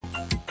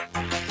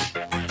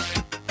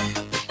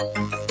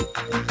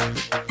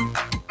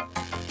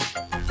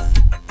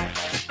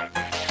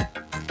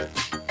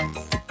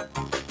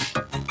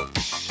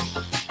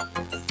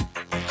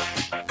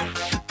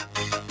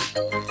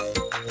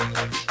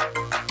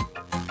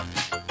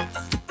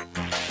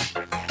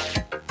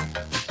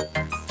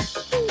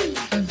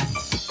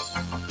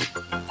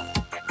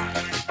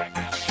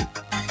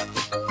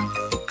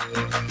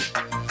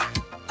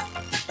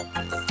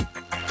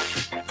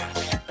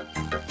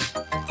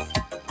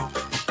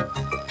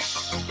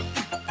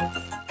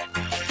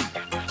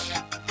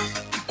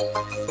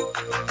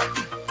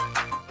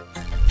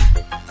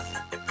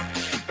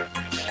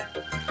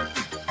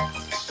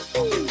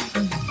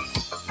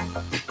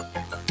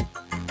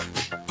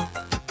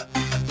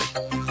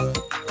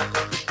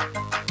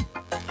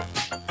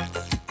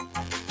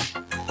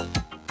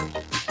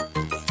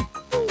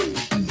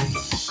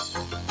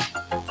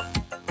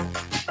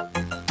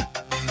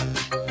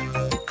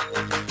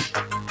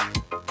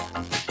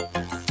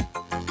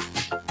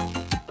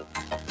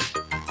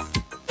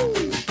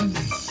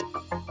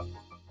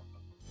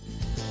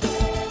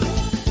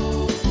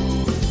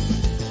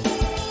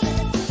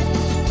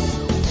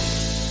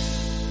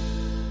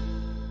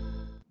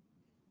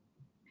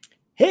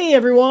Hey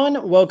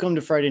everyone, welcome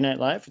to Friday Night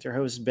Live with your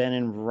hosts Ben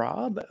and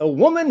Rob. A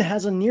woman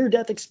has a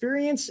near-death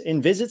experience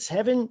and visits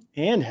heaven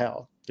and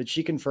hell. Did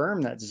she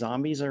confirm that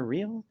zombies are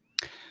real?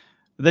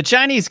 The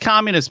Chinese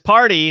Communist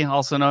Party,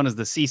 also known as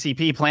the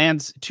CCP,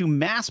 plans to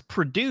mass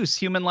produce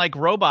human-like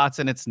robots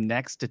in its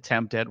next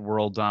attempt at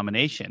world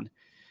domination.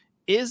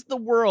 Is the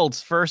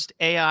world's first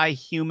AI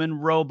human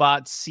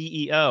robot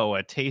CEO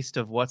a taste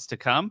of what's to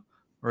come,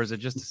 or is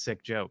it just a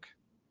sick joke?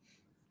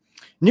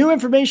 New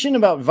information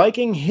about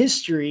Viking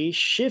history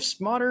shifts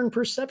modern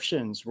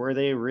perceptions. Were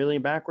they really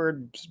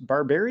backward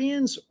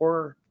barbarians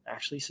or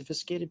actually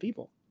sophisticated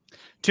people?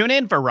 Tune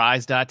in for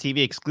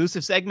Rise.tv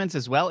exclusive segments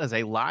as well as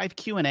a live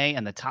Q&A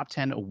and the top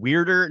 10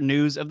 weirder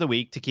news of the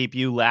week to keep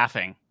you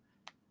laughing.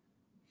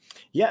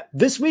 Yeah,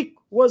 the week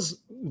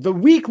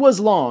was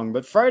long,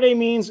 but Friday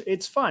means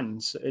it's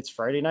fun. So it's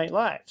Friday Night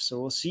Live.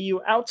 So we'll see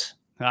you out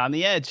on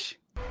the edge.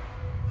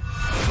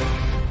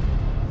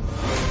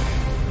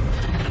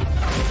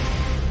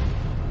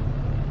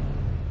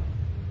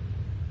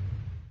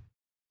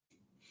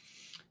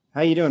 How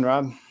you doing,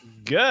 Rob?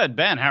 Good,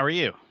 Ben. How are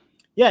you?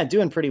 Yeah,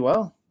 doing pretty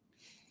well.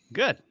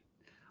 Good.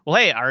 Well,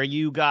 hey, are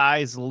you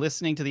guys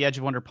listening to the Edge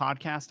of Wonder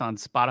podcast on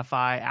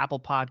Spotify, Apple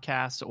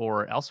Podcasts,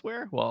 or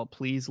elsewhere? Well,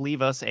 please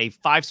leave us a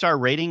 5-star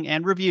rating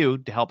and review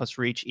to help us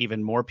reach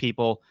even more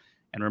people.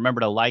 And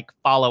remember to like,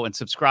 follow, and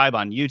subscribe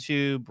on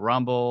YouTube,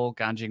 Rumble,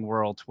 Ganjing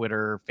World,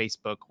 Twitter,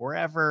 Facebook,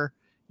 wherever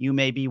you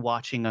may be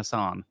watching us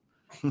on.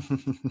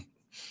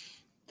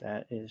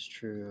 That is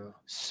true.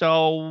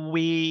 So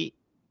we,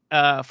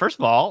 first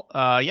of all,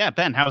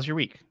 Ben, how's your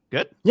week?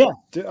 Good? Yeah,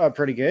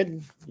 pretty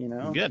good. You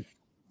know, good.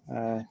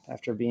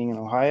 After being in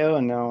Ohio,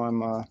 and now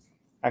I'm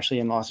actually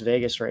in Las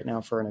Vegas right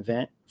now for an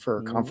event, for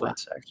a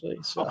conference, actually.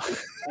 So,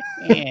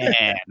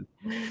 yeah,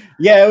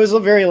 it was a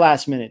very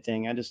last minute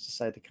thing. I just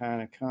decided to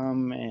kind of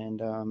come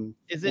and.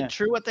 Is it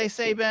true what they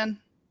say, Ben?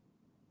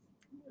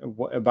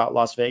 What about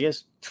Las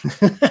Vegas?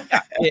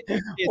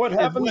 What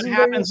happens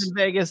in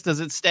Vegas?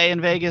 Does it stay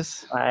in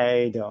Vegas?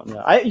 I don't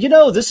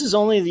know. This is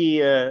only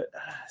the.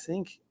 I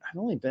think I've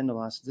only been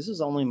to this is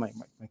only my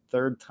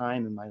third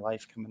time in my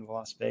life coming to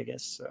Las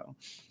Vegas. So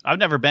I've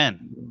never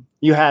been.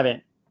 You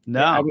haven't?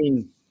 No. I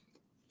mean,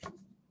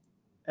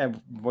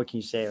 what can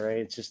you say, right?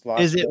 It's just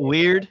Las Is Vegas. It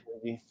weird?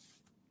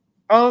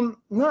 No,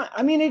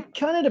 I mean, it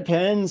kind of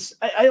depends.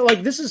 I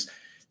like this is.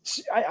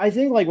 I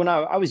think like when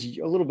I was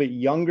a little bit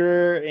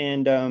younger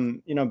and,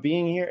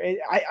 being here,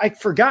 I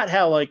forgot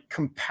how like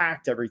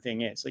compact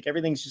everything is. Like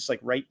everything's just like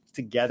right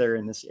together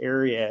in this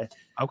area.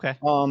 Okay.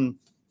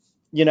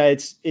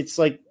 It's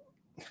like,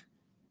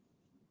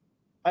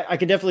 I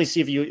could definitely see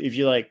if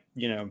you like,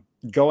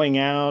 going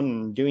out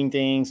and doing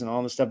things and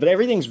all this stuff, but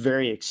everything's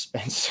very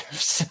expensive.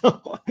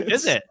 So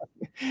is it?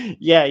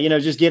 Yeah.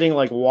 Just getting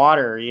like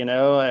water,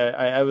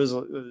 I was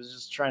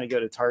just trying to go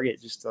to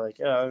Target just to like,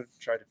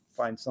 try to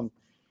find some,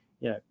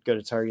 go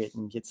to Target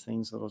and get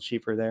things a little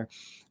cheaper there.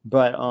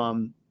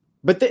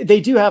 But they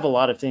do have a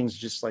lot of things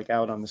just like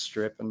out on the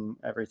strip and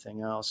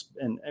everything else.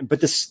 But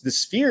the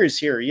Sphere is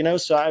here,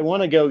 so I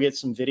want to go get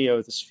some video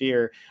of the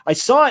Sphere. I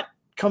saw it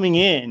coming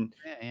in,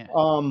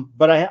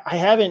 but I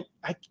haven't,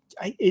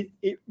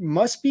 it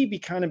must be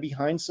kind of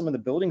behind some of the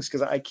buildings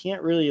because I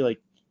can't really like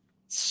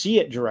see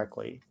it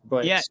directly.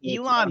 But yeah,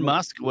 Elon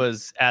Musk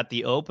was at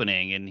the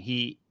opening and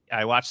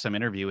I watched some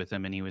interview with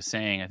him and he was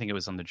saying, I think it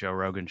was on the Joe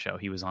Rogan show.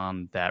 He was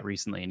on that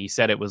recently. And he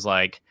said it was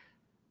like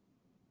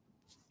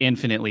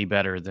infinitely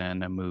better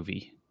than a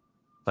movie.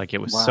 Like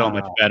it was so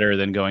much better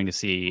than going to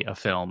see a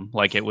film.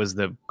 Like it was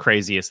the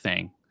craziest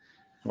thing.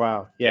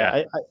 Wow.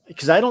 Yeah.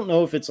 Because I don't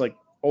know if it's like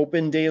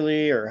open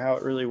daily or how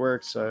it really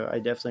works. So I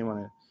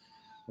definitely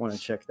want to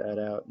check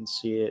that out and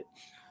see it.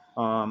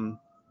 Well,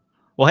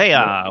 hey,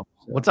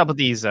 what's up with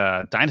these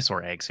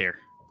dinosaur eggs here?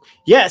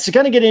 Yeah. So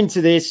kind of get into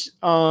this.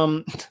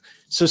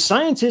 So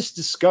scientists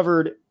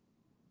discovered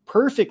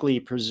perfectly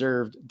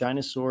preserved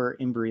dinosaur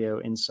embryo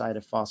inside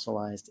a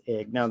fossilized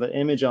egg. Now, the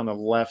image on the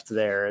left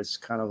there is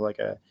kind of like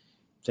I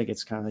think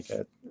it's kind of like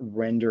a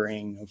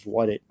rendering of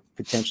what it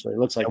potentially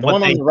looks like. The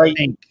one on the right,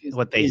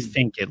 what they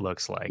think it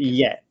looks like.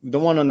 Yeah, the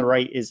one on the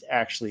right is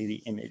actually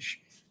the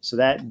image. So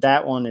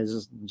that one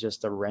is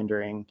just a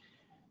rendering.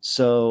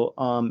 So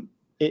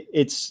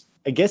it's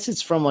I guess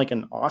it's from like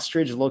an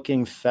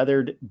ostrich-looking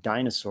feathered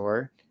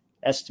dinosaur,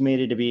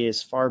 estimated to be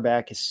as far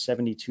back as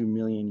 72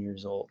 million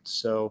years old.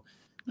 So,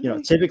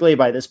 typically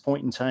by this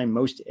point in time,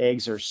 most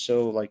eggs are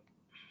so like,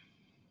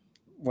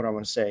 what I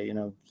want to say,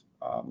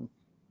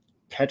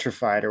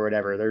 petrified or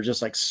whatever. They're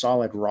just like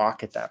solid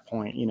rock at that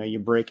point. You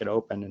break it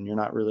open and you're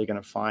not really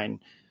going to find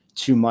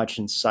too much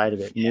inside of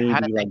it. Yeah, maybe how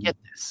did they get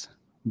this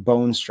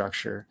bone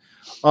structure?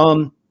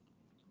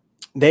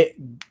 They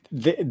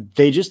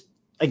just,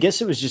 I guess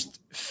it was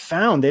just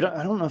found. I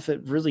don't know if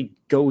it really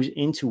goes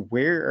into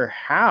where or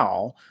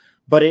how,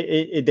 but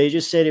they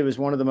just said it was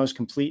one of the most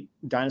complete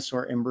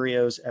dinosaur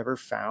embryos ever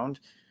found.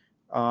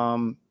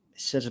 It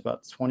says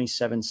about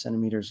 27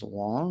 centimeters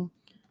long.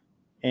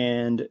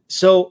 And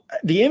so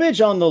the image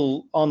on the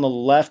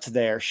left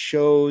there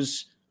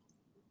shows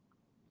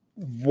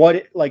what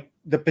it like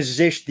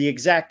the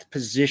exact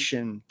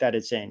position that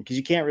it's in, because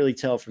you can't really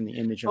tell from the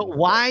image. But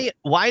why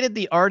did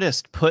the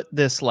artist put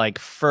this like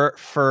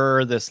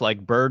fur, this like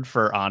bird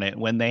fur on it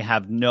when they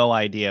have no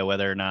idea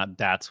whether or not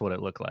that's what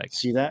it looked like?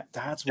 See,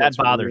 that's what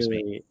bothers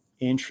really me.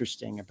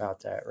 Interesting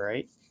about that,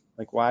 right?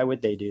 Like, why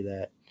would they do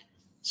that?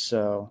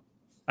 So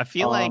I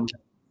feel like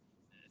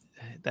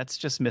that's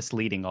just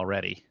misleading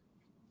already.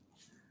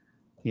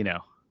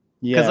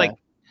 Because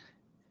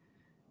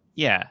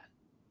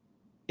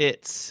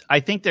I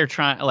think they're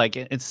trying, like,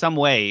 in some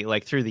way,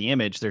 like through the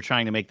image, they're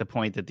trying to make the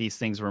point that these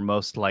things were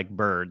most like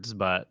birds,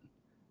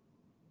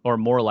 or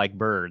more like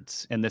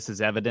birds. And this is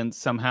evidence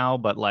somehow,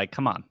 but like,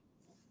 come on.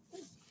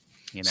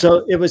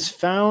 So it was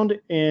found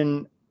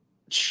in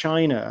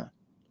China,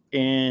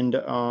 and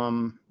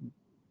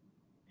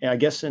I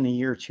guess in the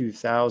year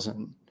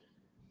 2000.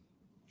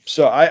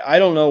 So I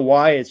don't know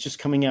why it's just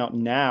coming out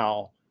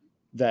now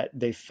that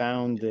they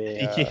found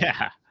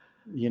the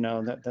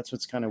that's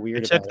what's kind of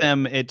weird.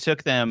 It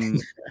took them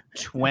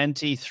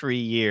 23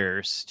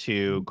 years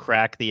to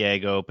crack the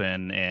egg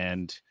open,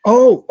 and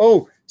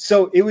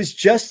so it was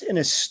just in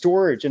a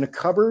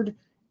cupboard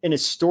in a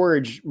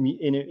storage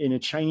in a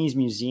Chinese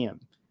museum.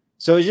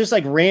 So it's just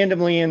like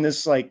randomly in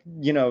this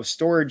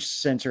storage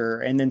center,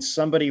 and then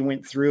somebody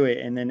went through it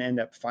and then end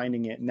up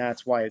finding it, and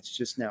that's why it's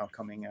just now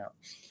coming out.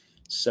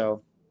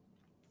 So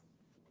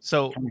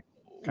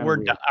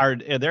are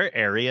there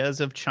areas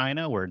of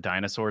China where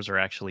dinosaurs are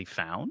actually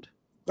found?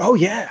 Oh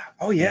yeah.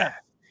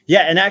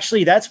 And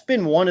actually, that's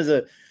been one of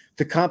the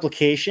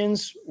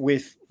complications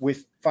with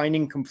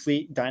finding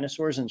complete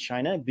dinosaurs in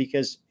China,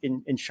 because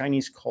in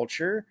Chinese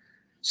culture,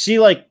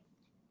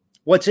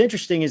 what's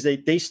interesting is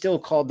they still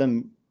called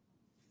them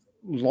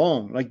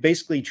long, like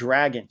basically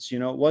dragons. It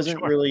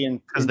wasn't really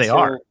because they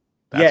are.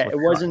 It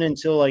wasn't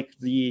until like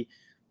the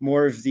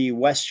more of the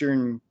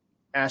Western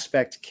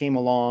aspect came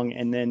along,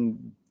 and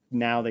then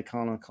now they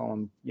kind of call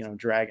them,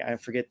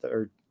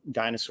 or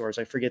dinosaurs.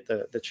 I forget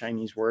the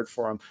Chinese word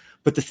for them.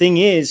 But the thing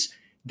is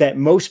that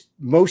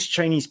most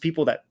Chinese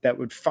people that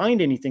would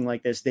find anything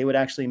like this, they would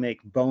actually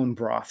make bone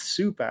broth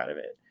soup out of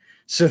it.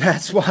 So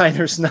that's why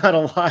there's not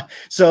a lot.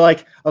 So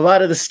like a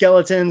lot of the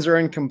skeletons are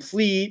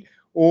incomplete,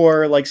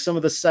 or like some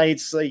of the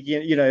sites, like,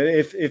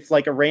 if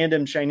like a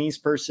random Chinese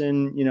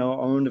person,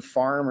 owned a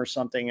farm or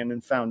something and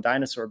then found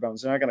dinosaur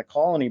bones, they're not going to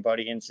call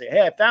anybody and say,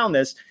 hey, I found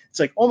this.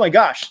 It's like, oh my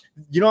gosh,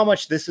 you know how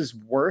much this is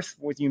worth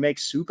when you make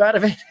soup out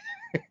of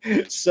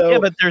it? So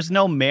but there's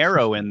no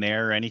marrow in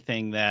there or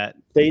anything that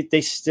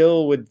they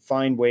still would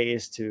find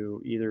ways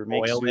to either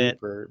make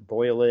soup or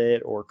boil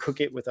it or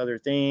cook it with other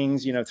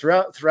things,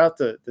 throughout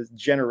the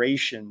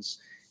generations.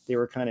 They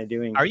were kind of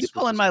doing. Are you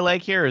pulling my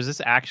leg here, or is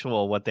this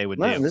actual what they would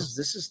do?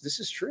 This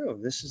is true.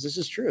 This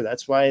is true.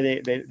 That's why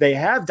they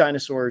have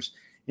dinosaurs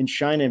in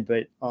China,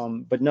 but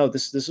no,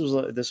 this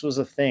was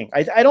a thing.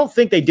 I don't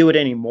think they do it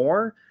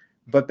anymore,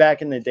 but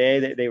back in the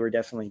day, they were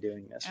definitely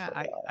doing this.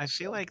 Yeah, I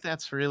feel like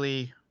that's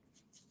really,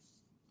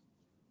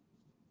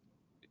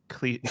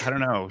 I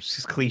don't know, it's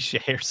just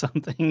cliche or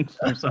something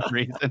for some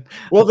reason.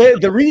 Well,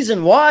 the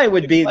reason why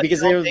would be because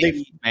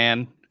they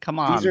man, come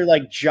on, these are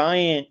like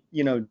giant,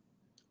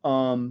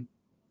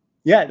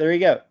 yeah, there you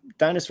go.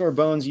 Dinosaur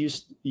bones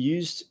used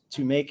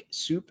to make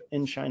soup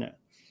in China.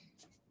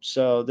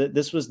 So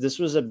this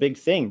was a big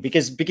thing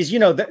because the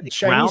Chinese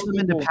ground them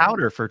into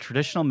powder for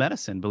traditional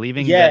medicine,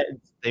 believing that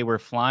they were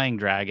flying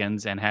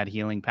dragons and had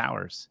healing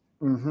powers.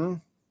 Mm-hmm.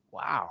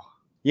 Wow.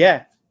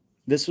 Yeah,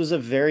 this was a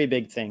very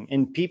big thing,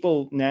 and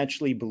people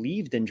naturally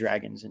believed in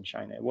dragons in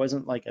China. It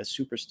wasn't like a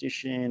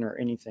superstition or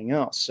anything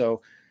else.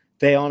 So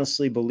they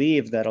honestly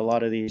believed that a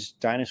lot of these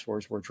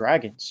dinosaurs were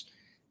dragons.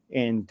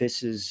 And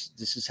this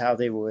is how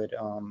they would,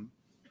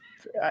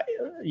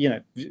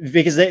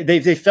 because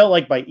they felt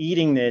like by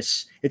eating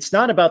this, it's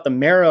not about the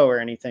marrow or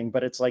anything,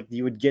 but it's like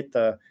you would get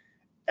the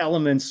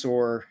elements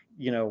or,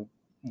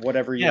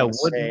 whatever you want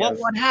to say.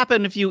 What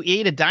happened if you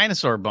ate a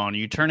dinosaur bone?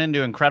 You turn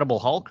into Incredible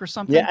Hulk or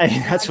something? Yeah,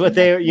 that's what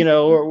they,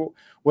 or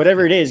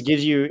whatever it is,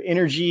 gives you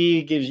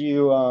energy, gives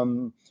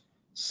you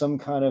some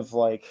kind of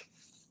like,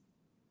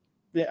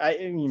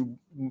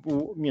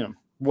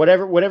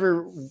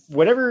 whatever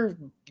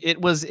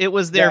it was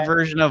their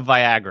version of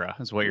Viagra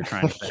is what you're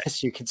trying to say.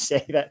 Yes, you could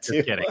say that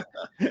too. Just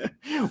kidding.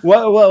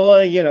 well,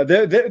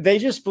 they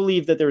just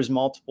believed that there was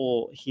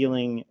multiple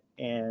healing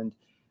and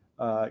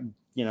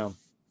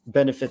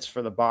benefits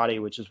for the body,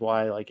 which is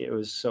why like it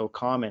was so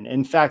common.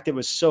 In fact, it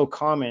was so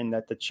common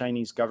that the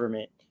Chinese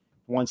government,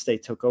 once they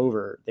took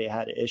over, they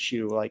had to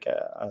issue like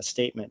a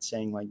statement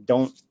saying like,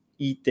 don't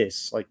eat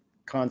this, like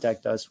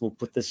contact us, we'll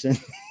put this in.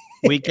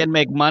 We can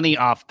make money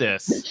off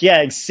this. Yeah,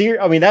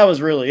 I mean, that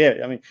was really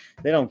it. I mean,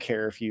 they don't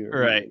care if you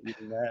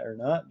eating that or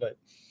not, but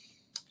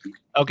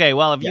okay.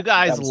 Well, if you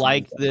guys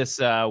liked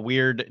this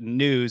weird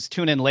news,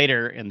 tune in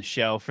later in the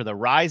show for the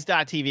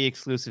Rise.tv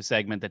exclusive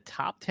segment, the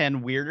top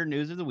 10 weirder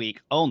news of the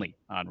week, only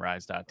on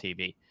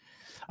Rise.tv.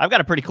 I've got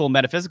a pretty cool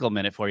metaphysical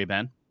minute for you,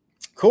 Ben.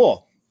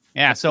 Cool.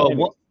 Yeah.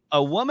 So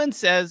a woman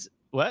says,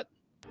 what?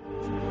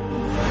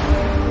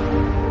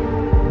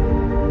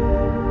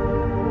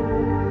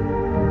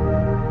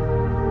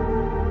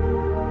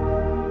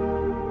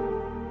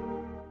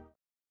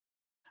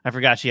 I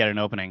forgot she had an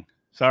opening.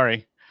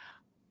 Sorry.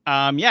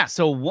 Yeah.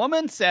 So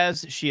woman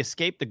says she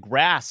escaped the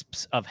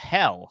grasps of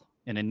hell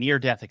in a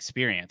near-death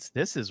experience.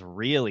 This is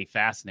really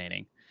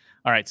fascinating.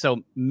 All right.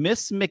 So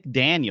Miss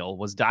McDaniel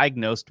was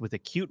diagnosed with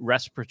acute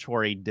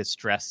respiratory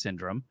distress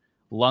syndrome,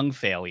 lung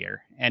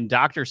failure, and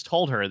doctors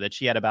told her that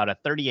she had about a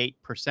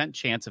 38%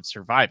 chance of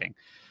surviving.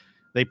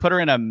 They put her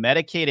in a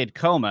medicated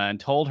coma and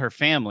told her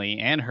family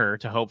and her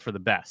to hope for the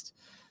best.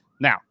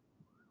 Now,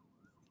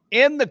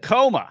 in the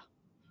coma,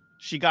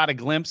 she got a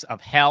glimpse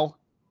of hell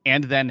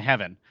and then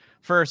heaven.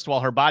 First, while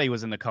her body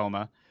was in the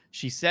coma,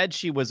 she said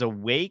she was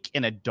awake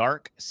in a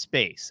dark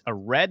space. A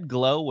red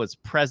glow was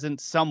present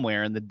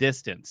somewhere in the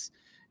distance,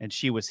 and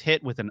she was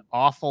hit with an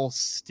awful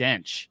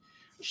stench.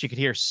 She could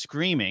hear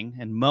screaming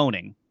and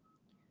moaning.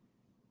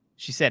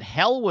 She said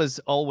hell was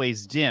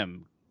always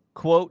dim,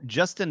 quote,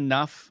 just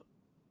enough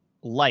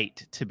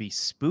light to be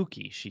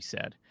spooky, she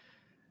said.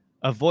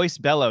 A voice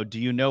bellowed, "Do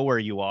you know where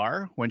you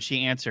are?" When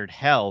she answered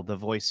hell, the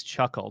voice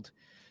chuckled.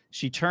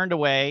 She turned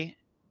away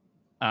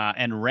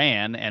and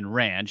ran and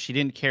ran. She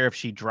didn't care if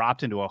she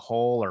dropped into a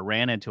hole or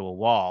ran into a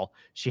wall.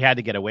 She had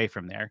to get away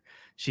from there.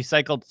 She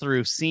cycled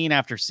through scene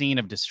after scene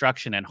of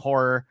destruction and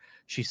horror.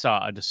 She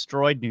saw a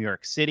destroyed New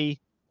York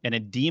City and a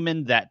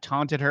demon that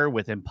taunted her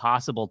with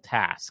impossible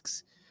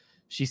tasks.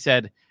 She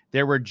said,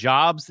 there were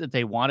jobs that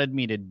they wanted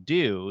me to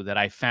do that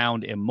I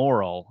found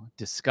immoral,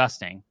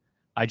 disgusting.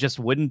 I just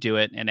wouldn't do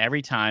it. And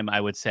every time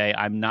I would say,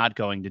 I'm not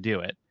going to do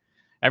it.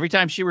 Every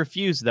time she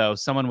refused, though,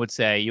 someone would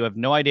say, you have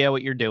no idea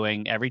what you're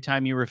doing. Every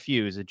time you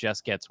refuse, it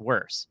just gets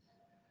worse.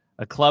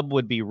 A club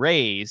would be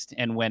raised,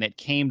 and when it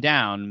came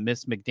down,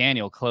 Miss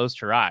McDaniel closed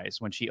her eyes.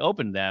 When she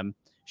opened them,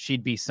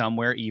 she'd be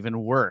somewhere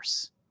even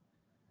worse.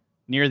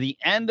 Near the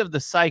end of the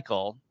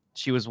cycle,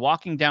 she was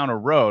walking down a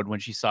road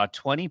when she saw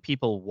 20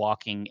 people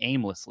walking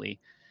aimlessly.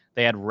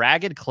 They had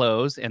ragged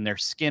clothes, and their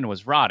skin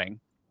was rotting.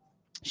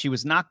 She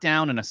was knocked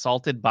down and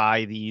assaulted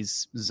by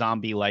these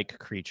zombie-like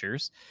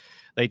creatures.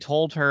 They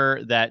told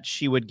her that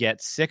she would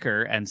get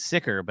sicker and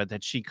sicker, but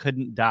that she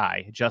couldn't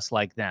die, just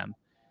like them.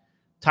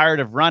 Tired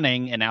of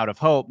running and out of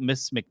hope,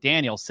 Miss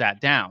McDaniel sat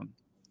down.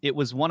 It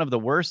was one of the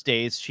worst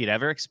days she'd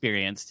ever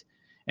experienced,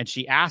 and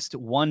she asked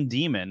one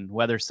demon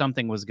whether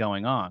something was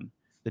going on.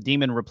 The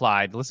demon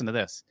replied, listen to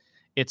this,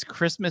 it's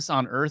Christmas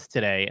on Earth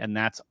today, and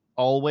that's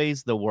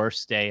always the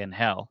worst day in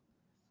hell.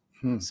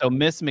 So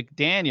Miss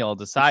McDaniel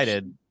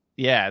decided,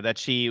 that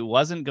she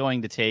wasn't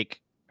going to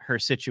take her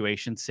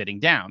situation sitting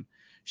down.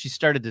 She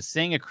started to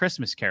sing a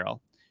Christmas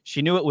carol.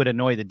 She knew it would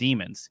annoy the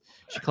demons.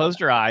 She closed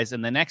her eyes,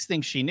 and the next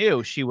thing she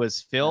knew, she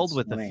was filled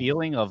with the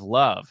feeling of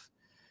love.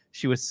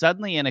 She was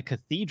suddenly in a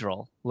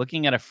cathedral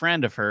looking at a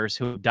friend of hers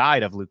who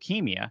died of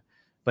leukemia,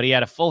 but he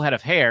had a full head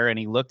of hair and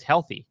he looked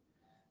healthy.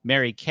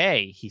 Mary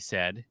Kay, he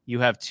said, you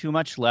have too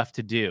much left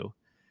to do.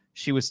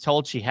 She was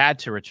told she had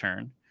to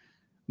return.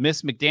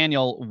 Miss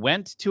McDaniel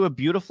went to a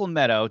beautiful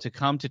meadow to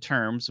come to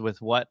terms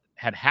with what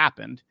had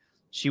happened.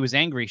 She was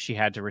angry she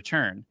had to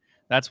return.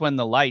 That's when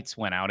the lights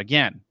went out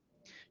again.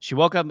 She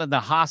woke up in the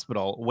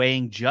hospital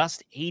weighing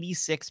just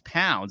 86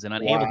 pounds and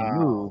unable to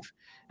move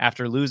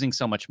after losing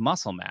so much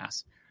muscle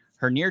mass.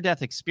 Her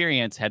near-death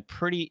experience had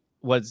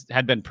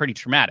been pretty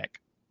traumatic.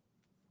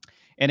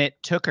 And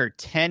it took her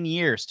 10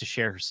 years to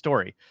share her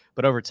story.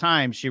 But over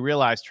time, she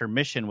realized her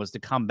mission was to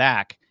come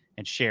back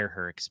and share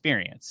her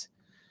experience.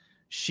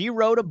 She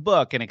wrote a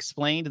book and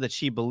explained that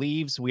she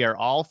believes we are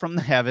all from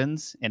the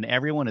heavens and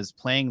everyone is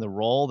playing the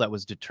role that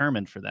was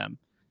determined for them.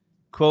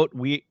 Quote,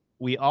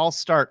 we all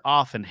start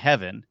off in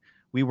heaven.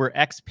 We were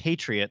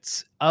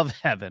expatriates of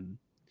heaven.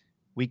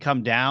 We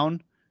come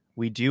down.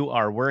 We do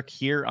our work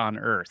here on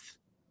earth,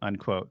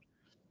 unquote.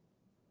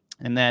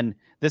 And then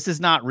this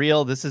is not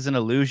real. This is an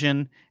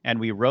illusion. And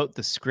we wrote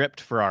the script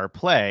for our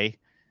play.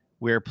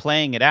 We're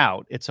playing it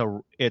out. It's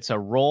a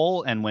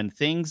role. And when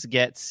things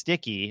get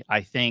sticky,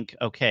 I think,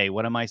 okay,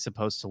 what am I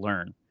supposed to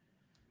learn?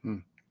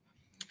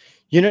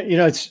 You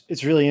know,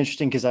 it's really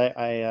interesting because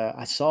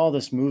I saw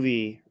this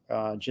movie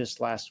just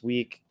last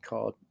week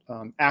called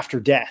After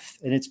Death,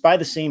 and it's by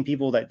the same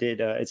people that did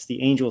it's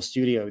the Angel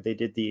Studio. They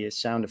did the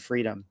Sound of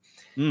Freedom,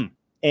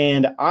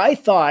 and I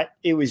thought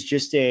it was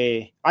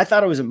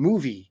a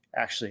movie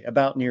actually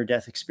about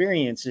near-death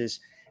experiences,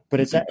 but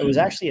it was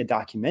actually a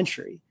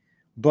documentary.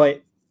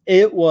 But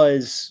it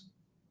was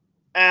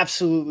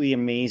absolutely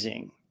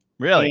amazing.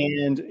 Really?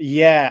 And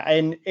yeah,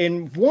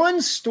 and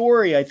one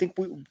story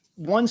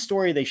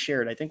they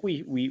shared. I think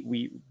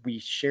we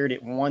shared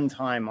it one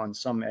time on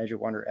some Edge of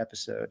Wonder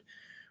episode,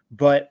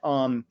 but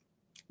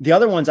the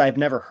other ones I've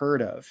never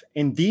heard of.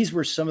 And these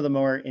were some of the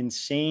more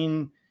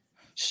insane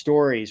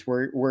stories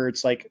where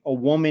it's like a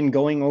woman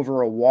going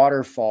over a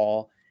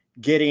waterfall,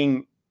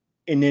 and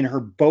then her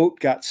boat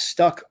got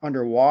stuck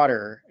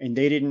underwater and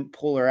they didn't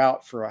pull her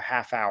out for a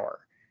half hour.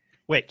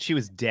 Wait, she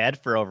was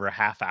dead for over a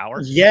half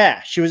hour?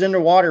 Yeah, she was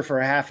underwater for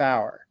a half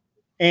hour.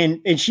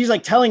 And she's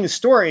like telling the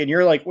story, and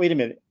you're like, wait a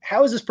minute,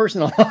 how is this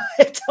person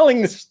alive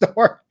telling the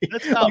story?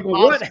 That's like,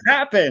 what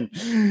happened?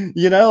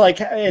 You know,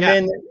 like, and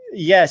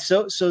then,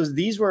 so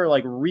these were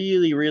like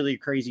really, really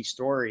crazy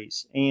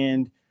stories.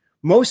 And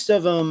most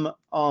of them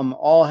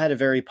all had a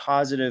very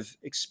positive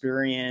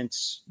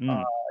experience.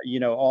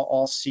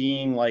 All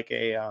seeing like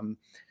a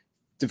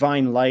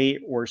divine light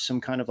or some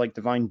kind of like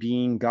divine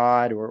being,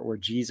 God or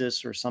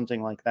Jesus or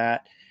something like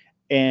that.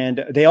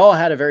 And they all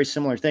had a very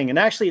similar thing. And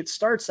actually, it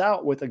starts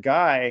out with a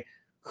guy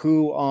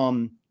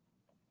who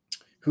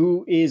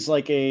is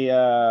like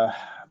a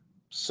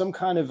some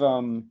kind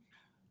of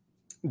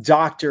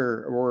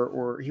doctor,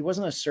 or he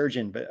wasn't a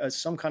surgeon, but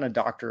some kind of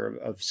doctor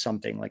of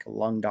something, like a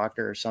lung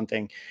doctor or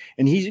something.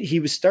 And he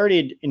was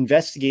started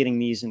investigating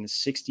these in the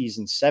 60s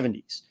and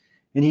 70s.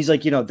 And he's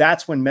like,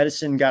 that's when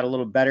medicine got a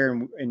little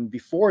better. And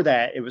before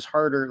that, it was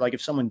harder. Like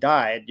if someone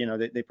died,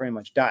 they pretty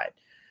much died.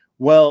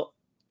 Well,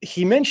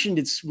 he mentioned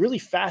it's really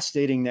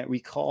fascinating that we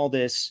call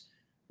this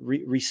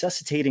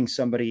resuscitating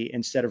somebody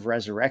instead of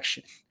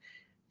resurrection,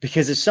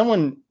 because if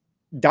someone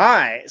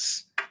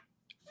dies,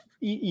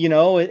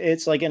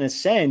 it's like, in a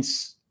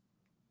sense,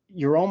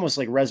 you're almost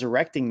like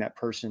resurrecting that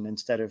person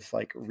instead of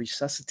like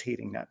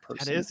resuscitating that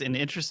person. That is an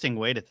interesting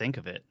way to think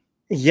of it.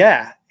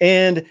 Yeah.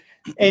 And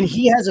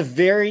he has a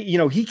very,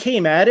 he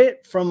came at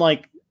it from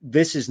like,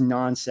 this is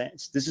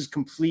nonsense. This is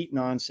complete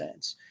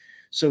nonsense.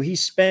 So he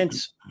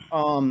spent,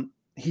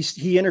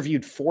 he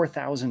interviewed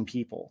 4,000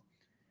 people.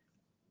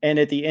 And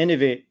at the end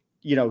of it,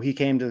 he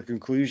came to the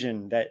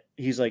conclusion that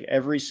he's like,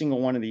 every single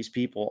one of these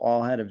people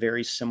all had a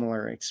very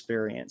similar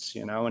experience,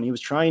 and he was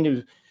trying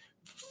to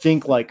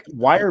think like,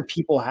 why are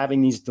people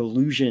having these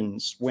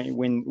delusions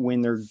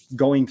when they're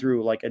going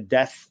through like a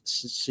death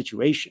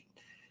situation?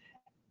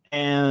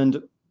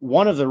 And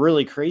one of the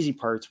really crazy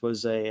parts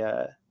was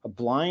a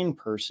blind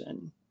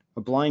person,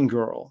 a blind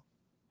girl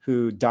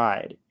who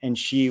died, and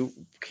she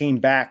came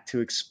back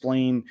to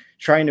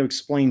trying to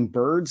explain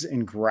birds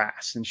and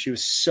grass. And she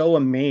was so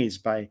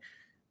amazed by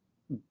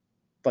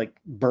like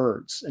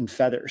birds and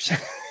feathers.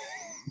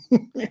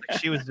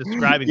 She was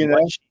describing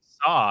what she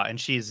saw, and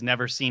she's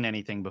never seen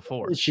anything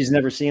before. She's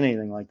never seen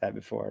anything like that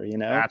before,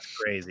 That's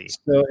crazy.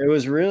 So it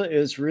was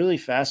really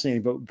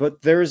fascinating.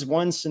 But there's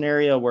one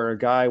scenario where a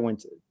guy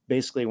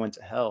basically went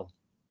to hell.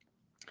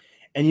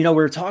 And, we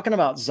were talking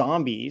about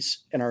zombies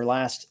in our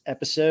last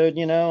episode,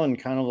 and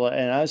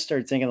and I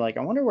started thinking like,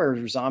 I wonder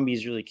where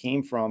zombies really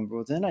came from.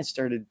 But then I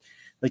started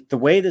like, the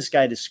way this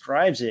guy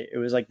describes it, it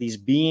was like these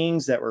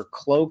beings that were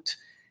cloaked,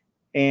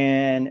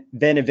 and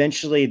then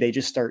eventually they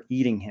just start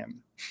eating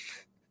him.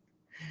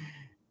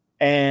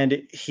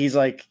 And he's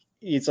like,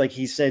 it's like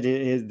he said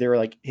they were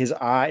like his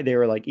eye, they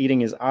were like eating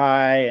his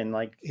eye and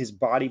like his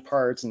body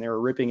parts, and they were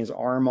ripping his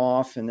arm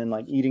off and then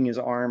like eating his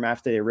arm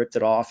after they ripped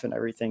it off and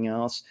everything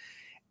else.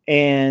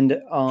 And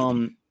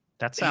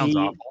that sounds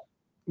awful.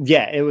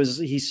 Yeah, it was.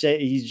 He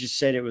just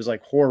said it was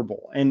like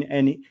horrible.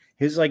 And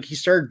his like, he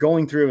started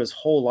going through his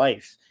whole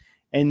life,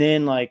 and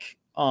then like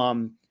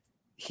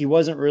he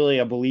wasn't really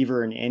a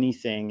believer in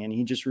anything, and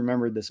he just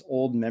remembered this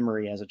old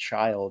memory as a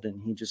child,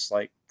 and he just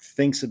like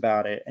thinks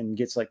about it and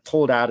gets like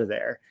pulled out of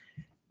there.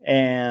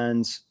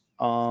 And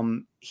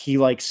he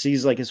like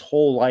sees like his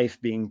whole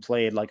life being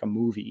played like a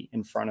movie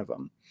in front of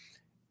him.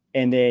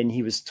 And then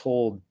he was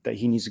told that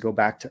he needs to go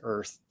back to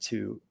Earth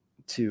to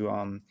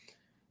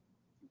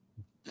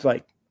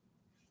like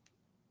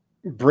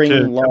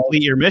bring love,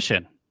 complete your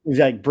mission,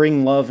 like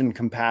bring love and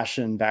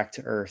compassion back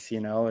to Earth,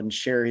 and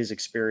share his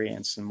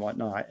experience and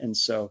whatnot. And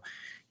so,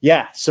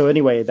 yeah. So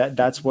anyway,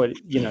 that's what,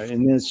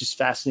 and it's just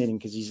fascinating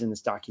because he's in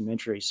this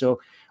documentary. So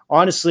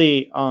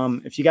honestly,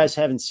 if you guys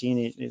haven't seen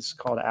it, it's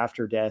called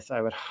After Death.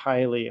 I would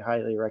highly,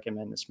 highly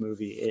recommend this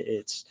movie.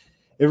 It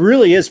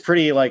really is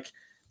pretty like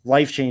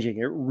life-changing.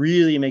 It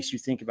really makes you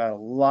think about a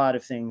lot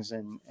of things,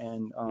 and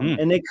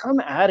they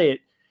come at it,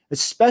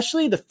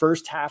 especially the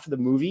first half of the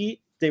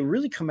movie, they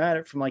really come at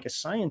it from like a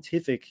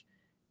scientific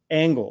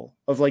angle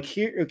of like,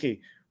 here, okay,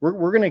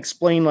 we're going to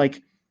explain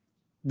like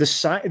the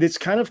science. It's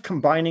kind of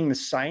combining the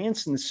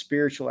science and the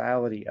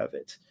spirituality of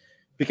it,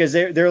 because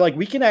they're like,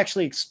 we can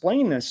actually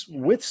explain this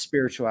with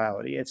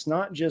spirituality. It's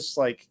not just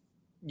like,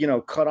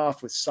 cut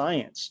off with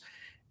science.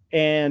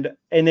 And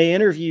they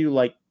interview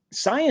like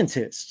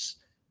scientists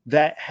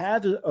that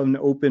had an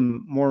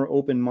more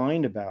open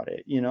mind about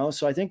it,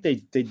 So I think they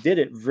did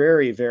it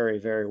very, very,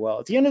 very well.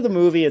 At the end of the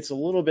movie, it's a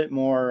little bit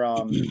more,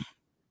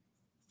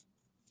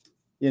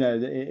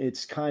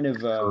 it's kind of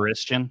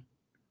Christian.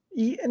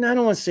 And I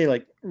don't want to say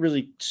like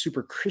really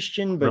super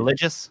Christian, but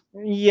religious.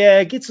 Yeah,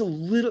 it gets a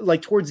little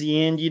like towards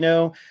the end,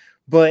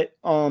 But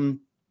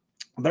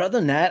other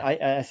than that,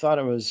 I thought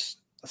it was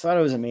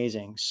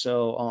amazing.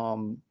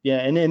 So yeah,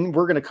 and then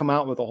we're gonna come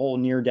out with a whole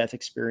near-death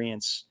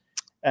experience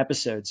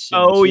episodes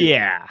soon, too.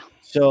 Yeah.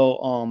 So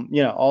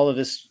all of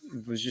this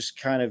was just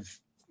kind of,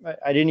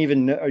 I didn't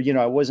even know,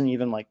 I wasn't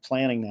even like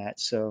planning that.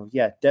 So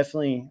yeah,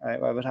 definitely I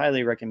would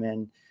highly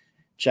recommend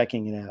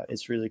checking it out.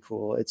 It's really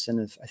cool. I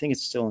think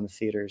it's still in the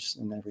theaters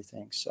and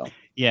everything. So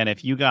yeah, and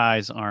if you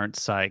guys aren't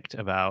psyched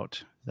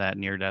about that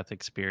near-death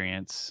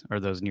experience or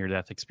those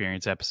near-death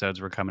experience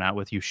episodes we're coming out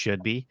with, you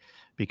should be,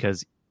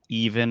 because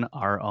even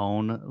our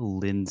own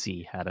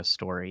Lindsay had a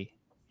story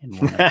in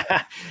one of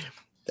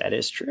that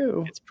is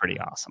true. It's pretty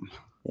awesome.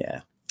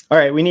 Yeah. All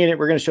right, we need it.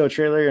 We're going to show a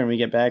trailer, and when we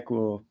get back,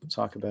 we'll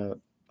talk about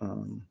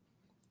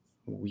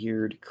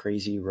weird,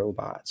 crazy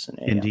robots and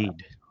AI.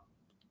 Indeed.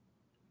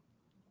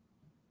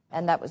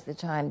 And that was the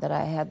time that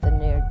I had the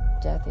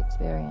near-death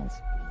experience.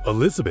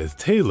 Elizabeth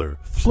Taylor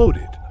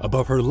floated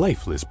above her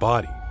lifeless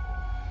body.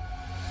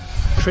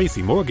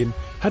 Tracy Morgan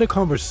had a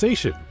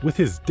conversation with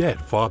his dead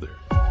father.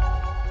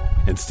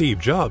 And Steve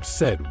Jobs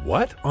said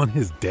what on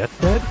his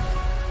deathbed?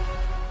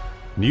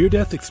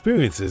 Near-death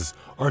experiences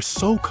are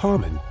so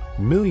common,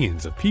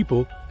 millions of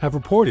people have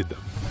reported them.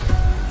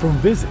 From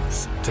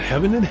visits to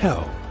heaven and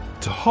hell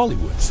to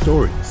Hollywood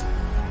stories,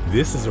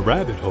 this is a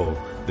rabbit hole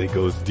that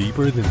goes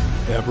deeper than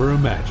you ever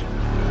imagined.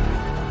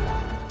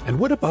 And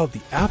what about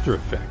the after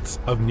effects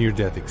of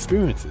near-death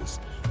experiences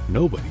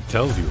nobody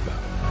tells you about?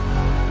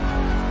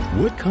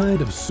 What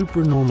kind of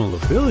supernormal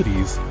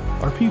abilities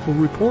are people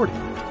reporting?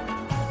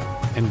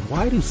 And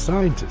why do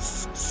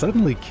scientists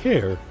suddenly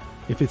care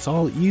if it's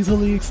all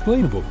easily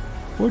explainable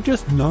or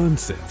just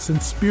nonsense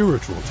and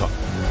spiritual talk?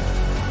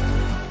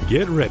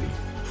 Get ready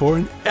for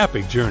an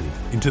epic journey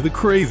into the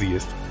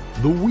craziest,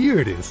 the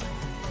weirdest,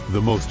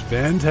 the most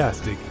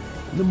fantastic,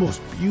 and the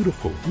most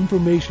beautiful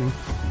information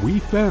we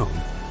found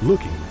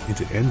looking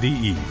into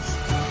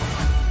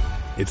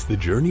NDEs. It's the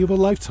journey of a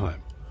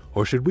lifetime,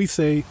 or should we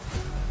say,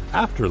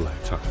 after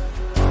lifetime.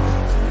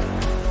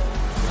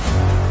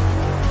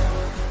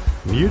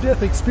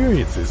 Near-Death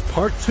Experiences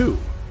Part 2,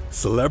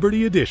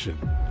 Celebrity Edition,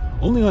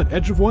 only on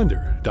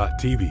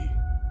edgeofwonder.tv.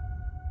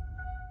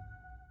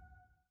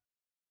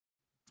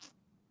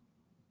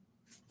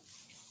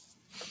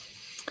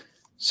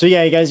 So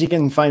yeah, you guys, you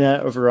can find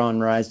that over on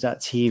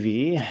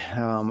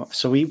rise.tv.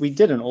 So we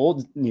did an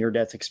old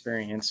near-death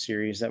experience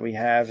series that we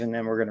have, and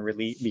then we're going to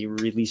be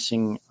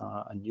releasing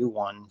a new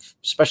one,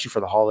 especially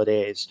for the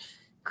holidays,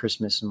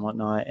 Christmas and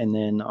whatnot. And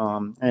then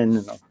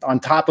and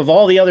on top of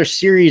all the other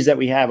series that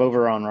we have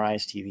over on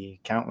Rise TV,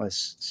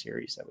 countless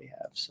series that we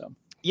have. So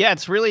yeah,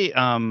 it's really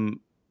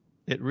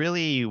it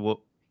really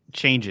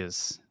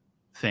changes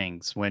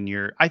things when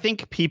you're. I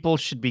think people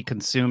should be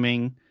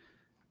consuming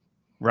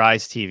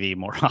Rise TV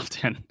more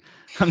often.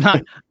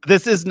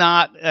 This is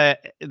not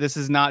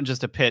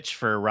just a pitch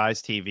for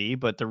Rise TV,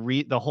 but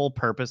the whole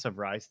purpose of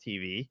Rise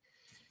TV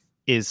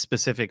is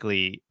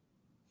specifically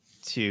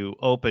to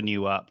open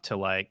you up to,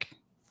 like,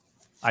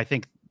 I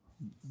think,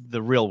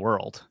 the real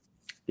world.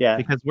 Yeah,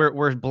 because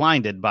we're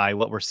blinded by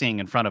what we're seeing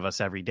in front of us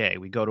every day.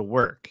 We go to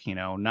work,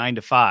 9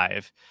 to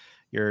 5.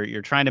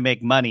 You're trying to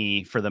make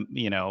money for the,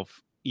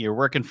 you're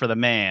working for the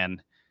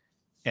man,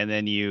 and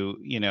then you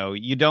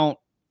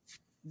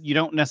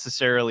don't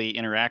necessarily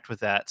interact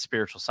with that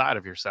spiritual side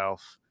of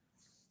yourself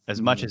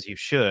as much as you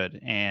should.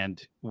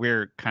 And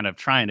we're kind of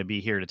trying to be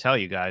here to tell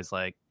you guys,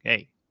 like,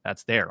 hey,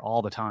 that's there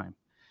all the time.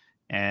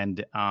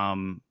 And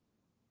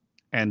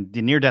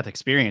the near-death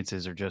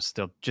experiences are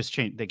they'll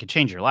change. They could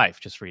change your life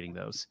just reading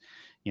those,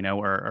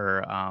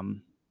 or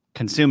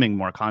consuming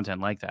more content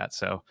like that.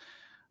 So,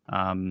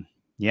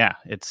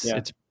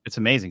 it's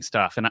amazing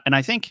stuff. And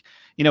I think,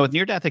 with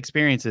near-death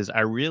experiences,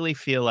 I really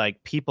feel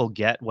like people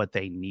get what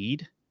they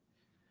need.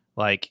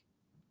 Like,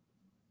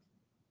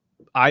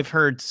 I've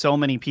heard so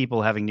many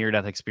people having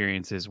near-death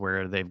experiences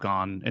where they've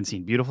gone and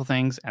seen beautiful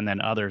things, and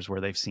then others where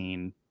they've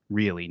seen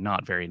really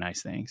not very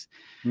nice things.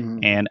 Mm-hmm.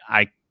 And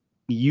I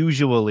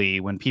usually,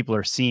 when people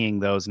are seeing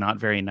those not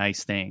very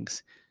nice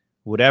things,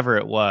 whatever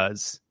it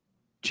was,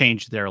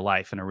 changed their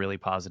life in a really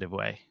positive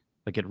way.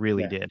 Like, it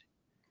really did.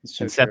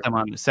 So and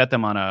set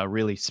them on a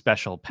really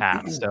special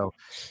path. So,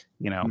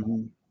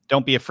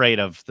 don't be afraid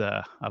of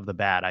the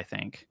bad, I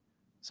think.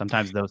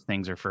 Sometimes those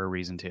things are for a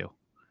reason too.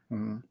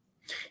 Mm-hmm.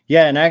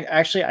 Yeah, and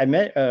I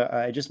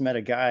just met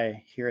a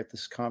guy here at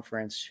this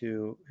conference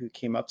who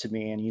came up to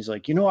me, and he's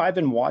like, I've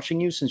been watching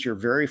you since your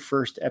very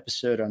first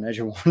episode on Edge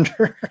of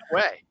Wonder.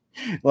 Way.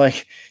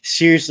 Like,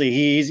 seriously,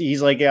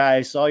 he's like, yeah,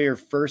 I saw your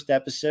first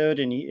episode,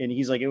 and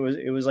he's like, it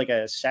was like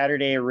a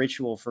Saturday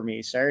ritual for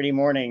me. Saturday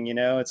morning,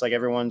 it's like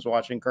everyone's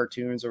watching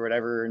cartoons or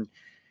whatever, and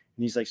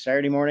he's like,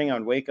 Saturday morning, I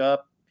would wake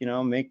up,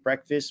 make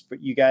breakfast, put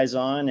you guys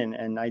on.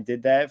 And I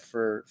did that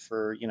for,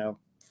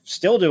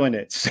 still doing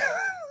it.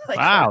 Like,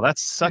 wow.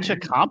 That's such a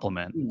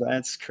compliment.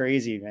 That's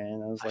crazy,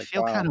 man. I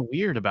feel kind of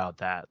weird about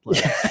that.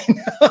 Like, yeah,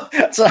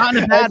 it's not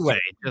in a bad way.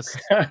 Just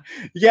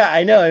yeah,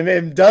 I know. I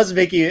mean, it does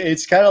make you,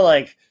 it's kind of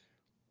like,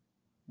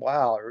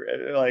 wow.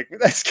 Like,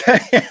 that's kind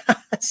of,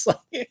 it's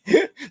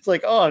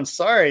like, oh, I'm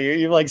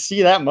sorry. You like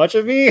see that much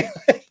of me?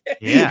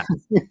 Yeah.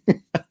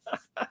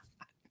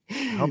 I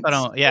hope I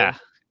don't. Yeah.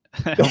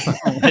 I hope I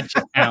don't let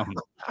you down.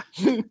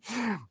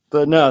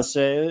 But no,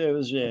 so it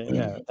was,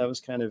 that was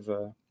kind of,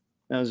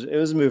 it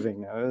was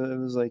moving. It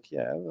was like,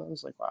 I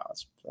was like, wow,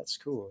 that's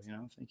cool.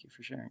 Thank you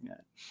for sharing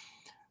that.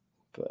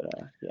 But,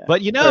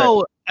 But,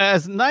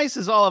 as nice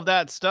as all of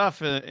that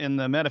stuff in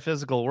the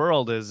metaphysical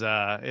world is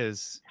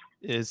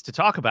to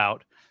talk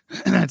about,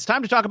 it's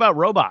time to talk about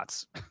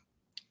robots.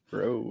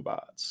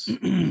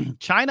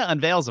 China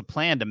unveils a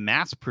plan to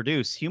mass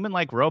produce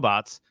human-like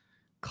robots,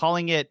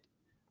 calling it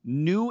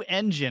New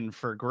Engine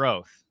for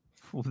Growth.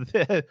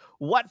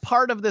 What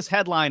part of this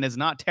headline is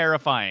not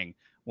terrifying?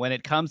 when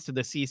it comes to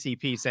the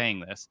CCP saying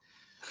this.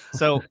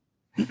 So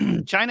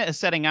China is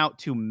setting out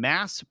to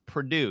mass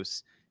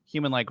produce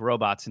human-like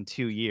robots in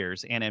 2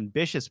 years, an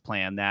ambitious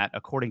plan that,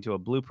 according to a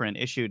blueprint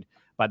issued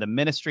by the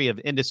Ministry of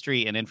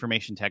Industry and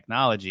Information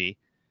Technology,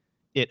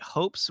 it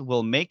hopes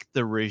will make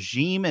the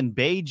regime in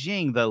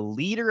Beijing the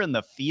leader in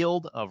the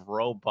field of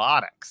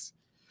robotics,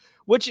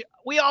 which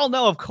we all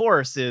know, of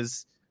course,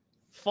 is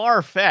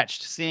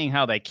far-fetched, seeing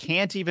how they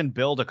can't even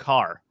build a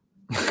car.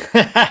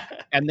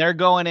 And they're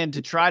going in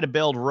to try to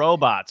build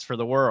robots for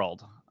the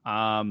world.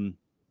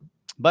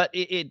 But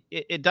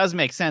it does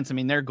make sense. I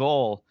mean, their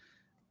goal,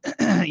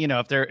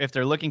 if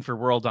they're looking for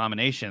world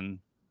domination,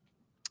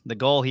 the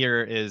goal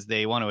here is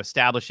they want to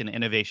establish an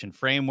innovation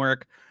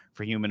framework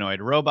for humanoid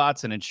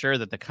robots and ensure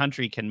that the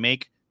country can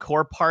make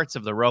core parts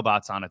of the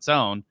robots on its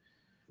own.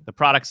 The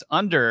products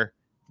under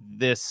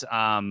this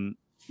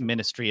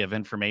Ministry of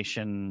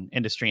Information,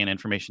 Industry and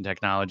Information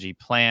Technology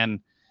plan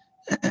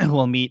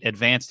will meet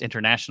advanced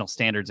international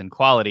standards and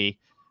quality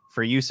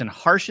for use in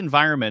harsh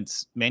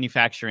environments,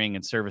 manufacturing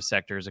and service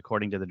sectors,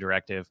 according to the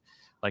directive,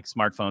 like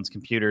smartphones,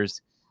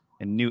 computers,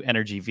 and new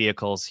energy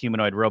vehicles.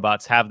 Humanoid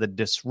robots have the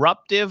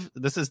disruptive.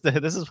 This is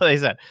what they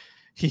said.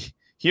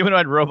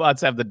 Humanoid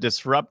robots have the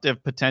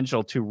disruptive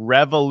potential to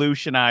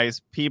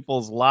revolutionize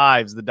people's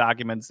lives. The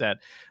document said,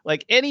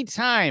 like,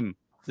 anytime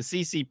the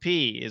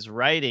CCP is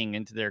writing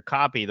into their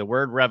copy the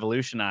word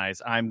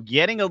revolutionize, I'm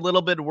getting a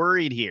little bit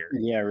worried here.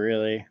 Yeah,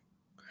 really.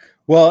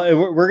 Well,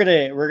 we're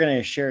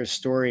gonna share a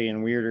story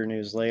in Weirder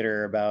News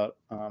later about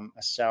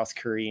a South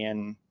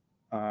Korean,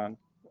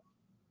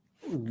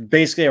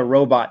 basically a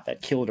robot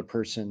that killed a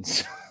person.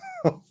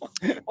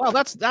 Well,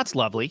 that's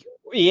lovely.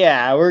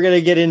 Yeah, we're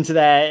gonna get into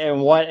that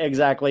and what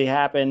exactly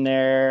happened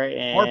there.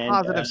 And more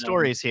positive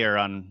stories here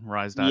on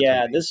Rise.tv.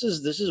 Yeah, this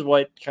is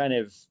what kind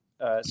of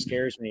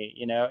scares me,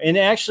 And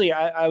actually,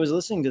 I was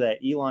listening to that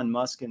Elon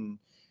Musk and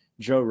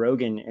Joe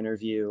Rogan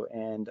interview,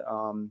 and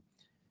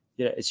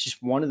it's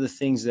just one of the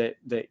things that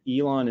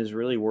Elon is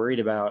really worried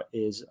about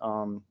is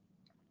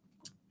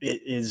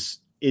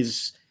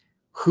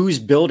who's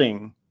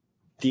building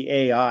the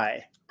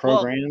AI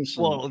programs.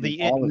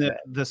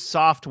 The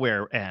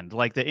software end,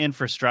 like the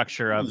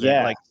infrastructure of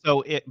it. Like,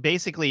 so it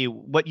basically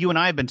what you and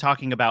I have been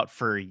talking about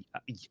for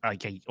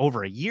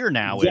over a year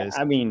now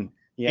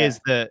is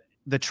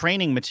the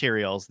training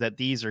materials that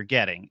these are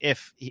getting.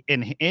 If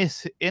in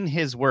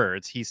his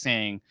words, he's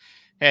saying,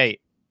 hey,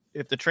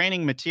 if the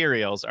training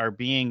materials are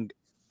being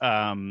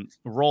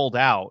rolled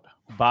out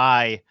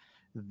by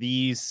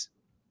these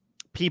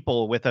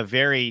people with a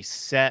very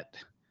set,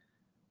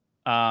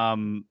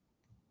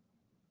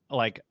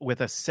 with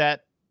a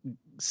set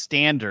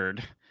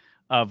standard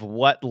of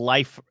what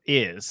life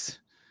is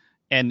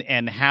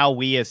and how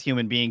we as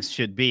human beings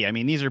should be. I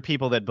mean, these are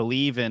people that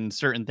believe in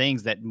certain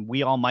things that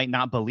we all might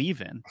not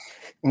believe in.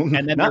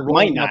 And then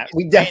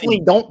we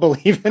definitely don't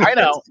believe in it. I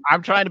know.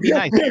 I'm trying to be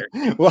nice here.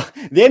 Well,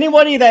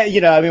 anybody that,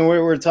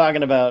 we're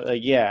talking about,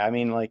 he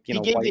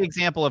gave the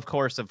example, of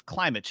course, of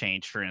climate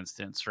change, for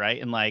instance,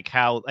 right? And like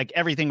how like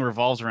everything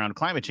revolves around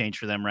climate change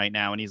for them right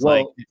now. And he's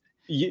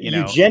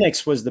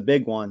eugenics was the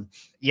big one.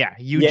 Yeah.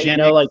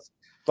 Eugenics.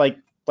 Like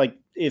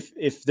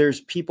if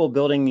there's people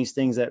building these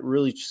things that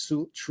really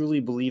truly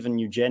believe in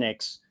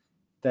eugenics,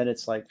 then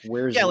it's like,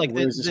 where's this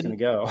going to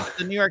go?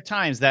 The New York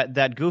Times,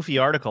 that goofy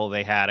article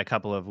they had a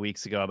couple of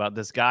weeks ago about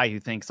this guy who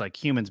thinks like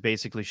humans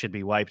basically should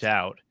be wiped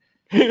out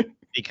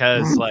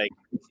because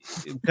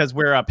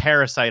we're a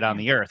parasite on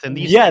the earth. And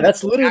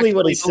that's literally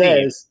what he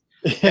says.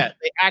 Yeah,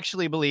 they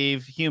actually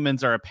believe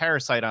humans are a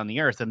parasite on the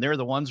earth, and they're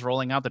the ones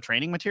rolling out the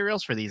training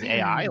materials for these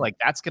AI. Like,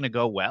 that's going to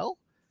go well.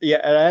 Yeah,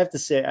 and I have to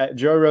say,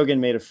 Joe Rogan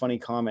made a funny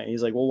comment.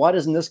 He's like, well, why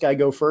doesn't this guy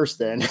go first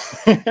then?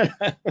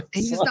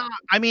 He's not.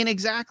 I mean,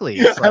 exactly.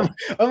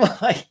 I'm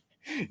like,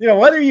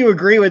 whether you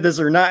agree with this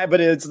or not,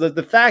 but it's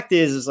the fact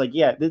is like,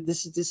 yeah,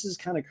 this is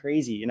kind of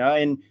crazy,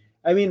 And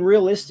I mean,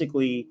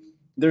 realistically,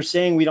 they're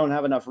saying we don't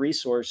have enough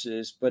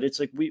resources, but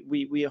it's like we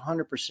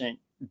 100%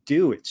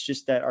 do. It's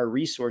just that our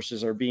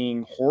resources are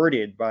being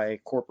hoarded by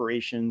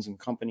corporations and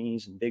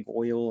companies and big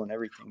oil and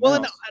everything. Well,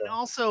 and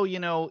also,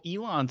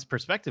 Elon's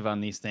perspective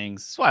on these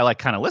things. That's why I like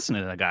kind of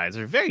listening to the guys.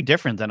 They're very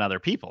different than other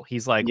people.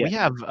 He's like, we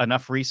have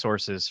enough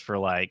resources for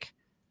like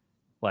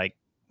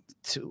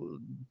too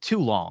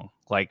long,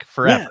 like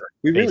forever.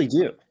 Yeah, we really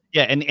do.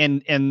 Yeah,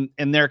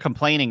 and they're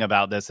complaining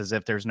about this as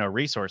if there's no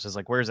resources.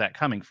 Like, where's that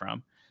coming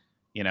from?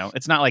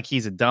 It's not like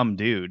he's a dumb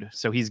dude.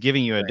 So he's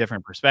giving you a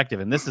different perspective.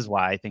 And this is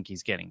why I think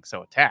he's getting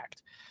so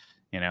attacked.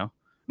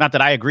 Not that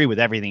I agree with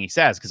everything he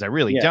says, because I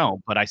really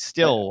don't, but I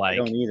still I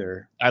don't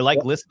either. I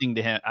like listening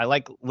to him. I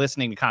like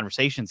listening to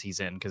conversations he's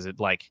in because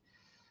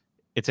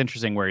it's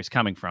interesting where he's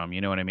coming from.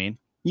 You know what I mean?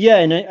 Yeah.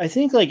 And I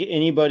think like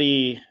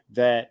anybody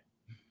that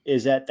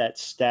is at that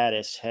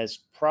status has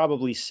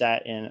probably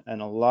sat in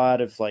a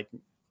lot of like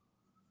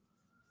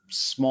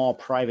small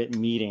private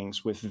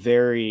meetings with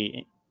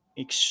very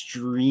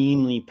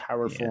extremely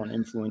powerful and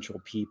influential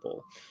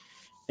people.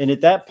 And at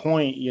that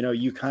point,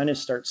 you kind of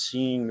start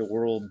seeing the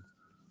world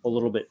a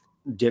little bit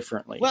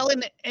differently. Well,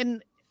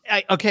 and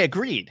Okay,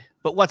 agreed.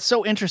 But what's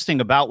so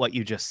interesting about what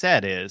you just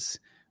said is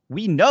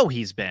we know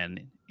he's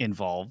been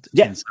involved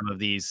in some of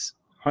these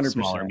 100%.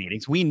 smaller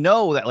meetings. We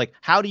know that, like,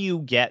 how do you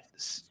get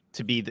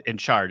to be in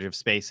charge of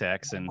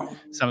SpaceX and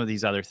some of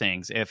these other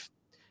things if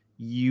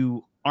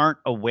you aren't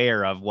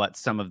aware of what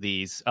some of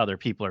these other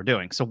people are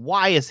doing? So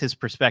why is his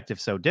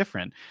perspective so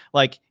different?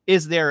 Like,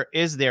 is there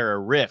a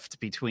rift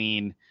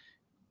between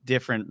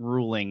different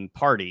ruling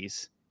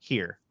parties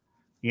here?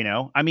 You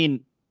know, I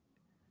mean,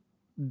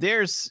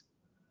 there's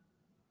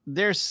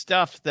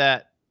stuff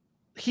that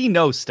he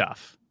knows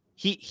stuff.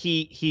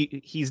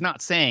 He's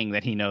not saying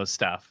that he knows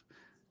stuff,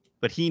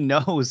 but he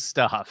knows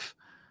stuff.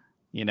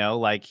 You know,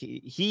 like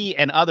he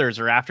and others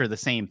are after the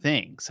same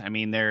things. I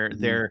mean,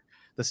 they're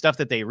the stuff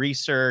that they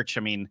research.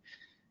 I mean,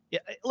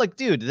 like,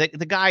 dude,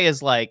 the guy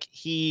is like,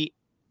 he's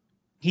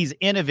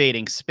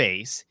innovating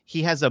space.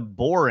 He has a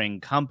boring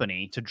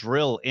company to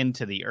drill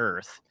into the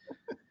earth.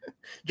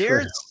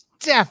 There's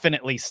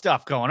definitely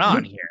stuff going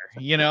on here,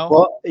 you know?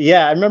 Well,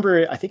 yeah, I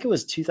remember, I think it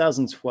was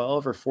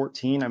 2012 or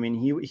 14. I mean,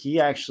 he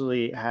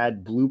actually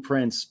had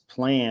blueprints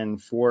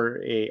planned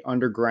for a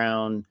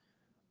underground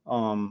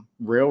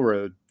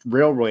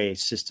railway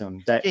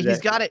system he's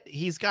got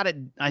it.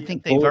 I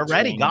think they've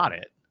already got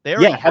it.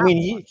 I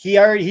mean,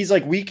 he's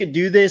like, we could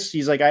do this.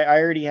 He's like, I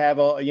already have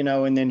all, you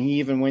know, and then he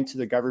even went to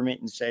the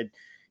government and said,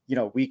 you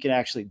know, we can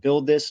actually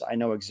build this. I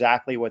know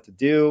exactly what to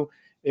do.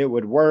 It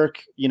would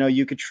work. You know,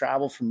 you could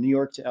travel from New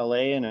York to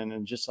LA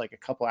and just like a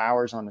couple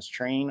hours on this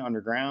train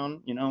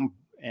underground, you know,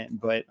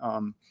 but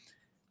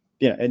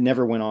it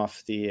never went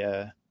off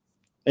the,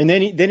 and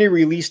then he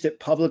released it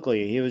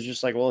publicly. He was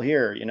just like, well,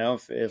 here, you know,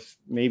 if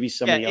maybe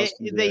somebody else.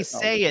 They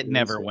say it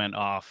never went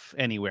off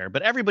anywhere,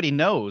 but everybody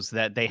knows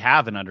that they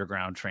have an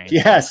underground train.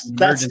 Yes,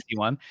 emergency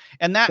one.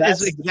 And that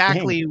is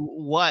exactly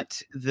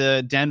what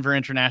the Denver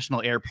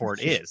International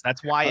Airport is.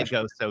 That's why it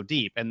goes so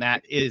deep. And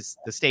that is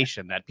the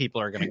station that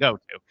people are going to go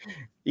to.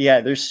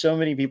 Yeah, there's so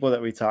many people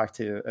that we have talked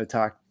to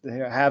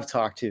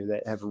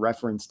that have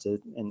referenced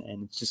it,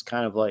 and it's just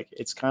kind of like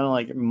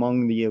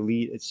among the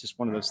elite. It's just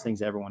one of those things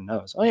that everyone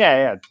knows. Oh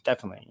yeah,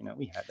 definitely. You know,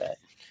 we had that.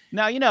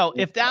 Now, you know,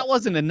 if that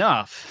wasn't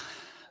enough,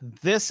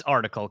 this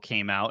article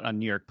came out on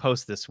New York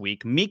Post this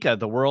week. Mika,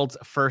 the world's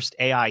first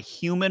AI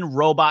human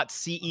robot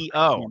CEO.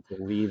 I can't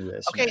believe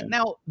this. Okay, man.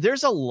 Now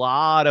there's a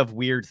lot of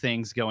weird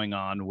things going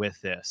on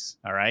with this.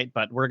 All right,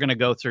 but we're going to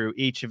go through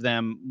each of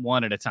them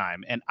one at a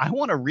time. And I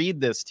want to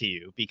read this to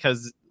you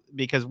because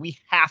we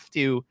have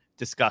to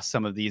discuss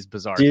some of these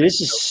bizarre things. This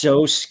is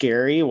so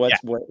scary.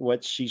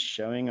 What she's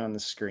showing on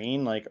the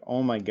screen. Like,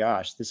 oh my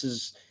gosh, this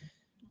is.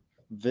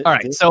 All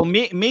right, so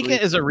Mika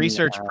is a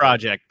research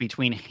project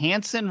between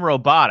Hanson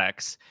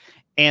Robotics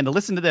and,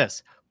 listen to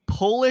this,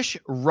 Polish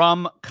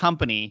rum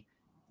company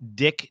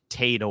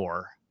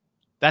Dictator.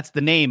 That's the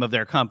name of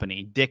their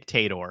company,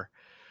 Dictator,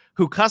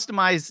 who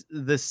customized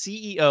the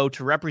CEO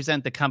to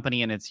represent the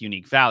company and its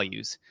unique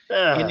values.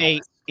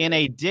 In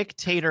a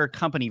Dictator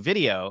company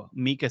video,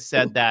 Mika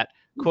said that,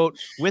 quote,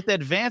 with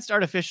advanced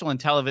artificial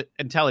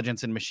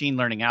intelligence and machine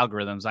learning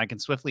algorithms, I can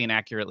swiftly and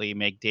accurately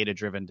make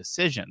data-driven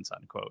decisions,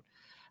 unquote.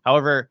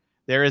 However,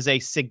 there is a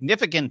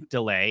significant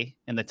delay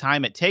in the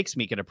time it takes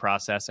Mika to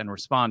process and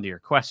respond to your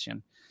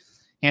question.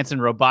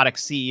 Hanson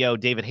Robotics CEO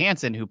David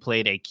Hanson, who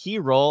played a key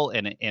role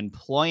in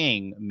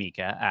employing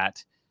Mika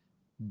at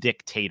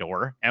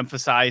Dictator,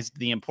 emphasized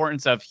the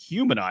importance of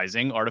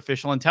humanizing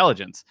artificial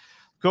intelligence.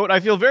 Quote, I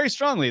feel very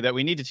strongly that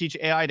we need to teach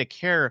AI to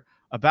care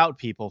about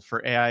people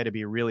for AI to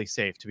be really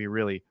safe, to be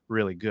really,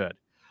 really good.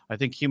 I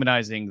think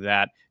humanizing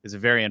that is a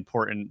very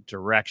important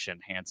direction,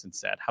 Hanson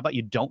said. How about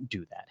you don't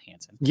do that,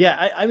 Hanson?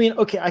 Yeah, I mean,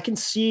 okay, I can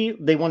see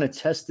they want to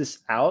test this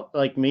out,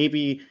 like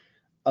maybe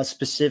a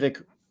specific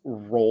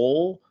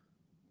role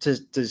to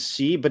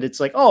see, but it's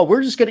like, oh,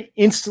 we're just going to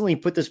instantly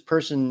put this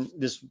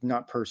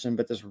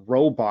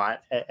robot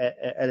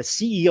at a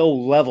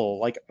CEO level,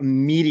 like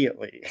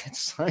immediately.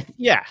 It's like,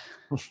 yeah,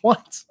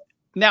 what?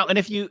 Now, and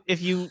if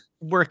you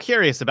were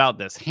curious about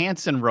this,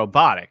 Hanson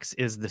Robotics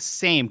is the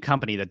same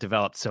company that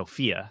developed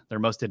Sophia, their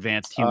most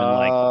advanced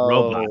human-like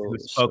robot who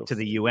spoke to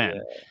the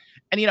UN.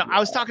 And, you know, I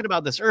was talking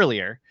about this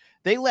earlier.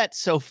 They let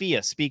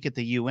Sophia speak at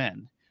the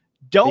UN.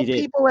 Don't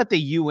people at the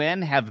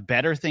UN have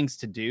better things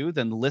to do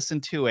than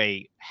listen to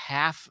a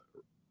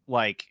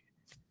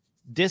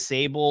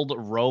disabled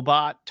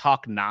robot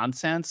talk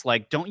nonsense?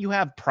 Like, don't you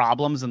have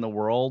problems in the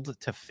world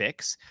to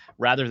fix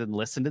rather than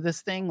listen to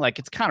this thing? Like,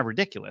 it's kind of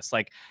ridiculous.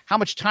 Like, how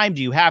much time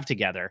do you have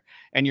together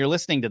and you're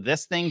listening to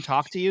this thing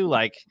talk to you?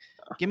 Like,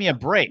 give me a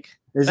break.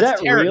 Is that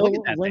real?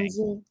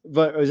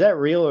 But is that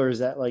real, or is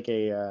that like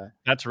a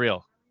that's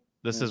real.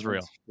 This is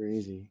real.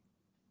 Crazy.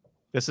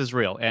 This is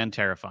real and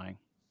terrifying.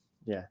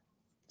 Yeah.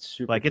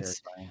 Super like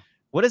terrifying.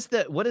 What is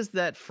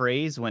that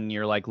phrase when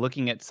you're like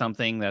looking at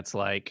something that's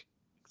like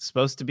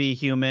supposed to be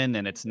human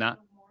and it's not?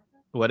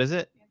 What is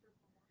it?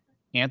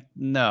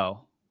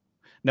 No,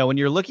 when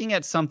you're looking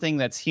at something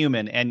that's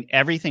human and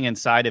everything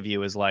inside of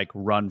you is like,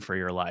 run for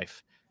your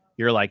life.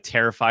 you're like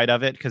terrified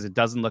of it because it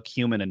doesn't look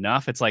human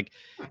enough. It's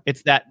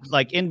that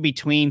like in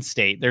between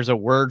state. There's a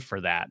word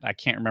for that. I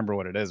can't remember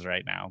what it is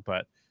right now,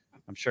 but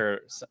I'm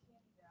sure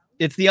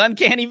it's the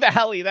uncanny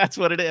valley. That's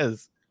what it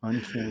is.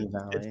 Uncanny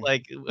valley. It's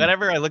like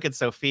whenever I look at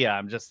Sophia,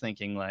 I'm just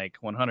thinking like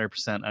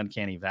 100%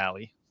 uncanny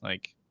valley.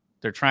 Like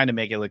they're trying to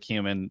make it look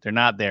human. They're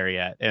not there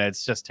yet. And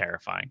it's just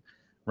terrifying.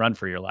 Run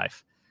for your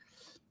life.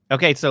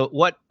 Okay. So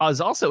what is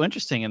also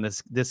interesting in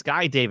this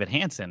guy, David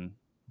Hansen,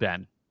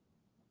 Ben,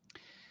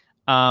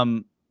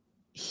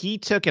 he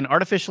took an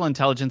artificial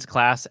intelligence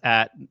class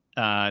at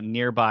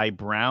nearby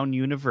Brown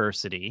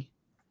University.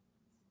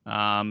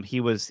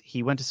 He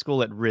went to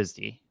school at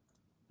RISD.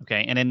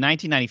 Okay. And in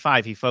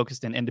 1995, he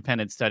focused an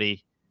independent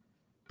study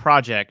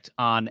project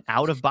on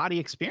out-of-body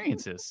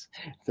experiences.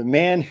 The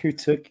man who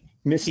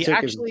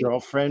mistook his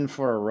girlfriend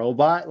for a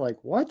robot? Like,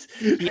 what?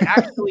 He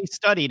actually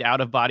studied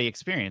out-of-body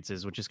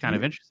experiences, which is kind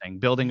of interesting.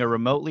 Building a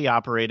remotely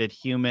operated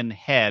human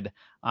head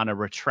on a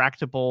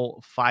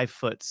retractable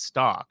 5-foot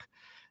stalk.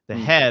 The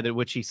head,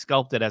 which he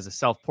sculpted as a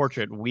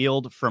self-portrait,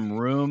 wheeled from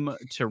room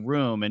to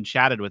room and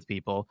chatted with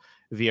people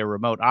via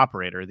remote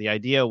operator. The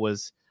idea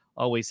was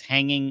always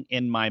hanging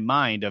in my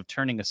mind of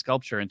turning a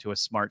sculpture into a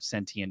smart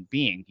sentient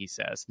being, he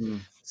says.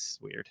 It's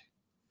weird.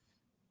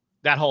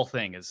 That whole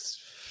thing is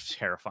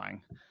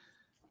terrifying.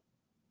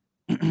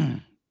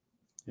 It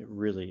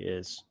really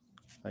is.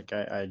 Like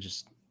I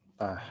just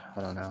I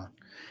don't know.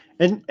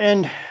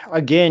 And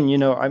again, you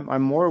know,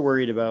 I'm more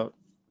worried about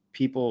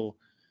people.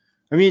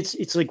 I mean,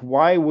 it's like,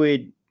 why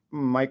would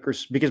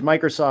because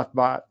Microsoft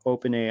bought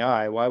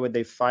OpenAI, why would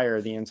they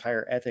fire the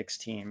entire ethics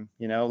team?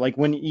 You know, like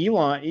when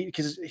Elon,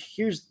 because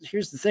here's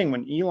the thing,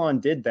 when Elon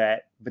did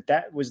that, but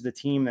that was the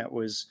team that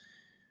was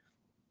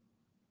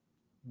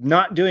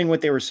not doing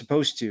what they were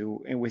supposed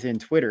to within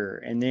Twitter.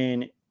 And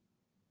then,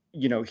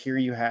 you know, here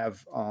you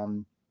have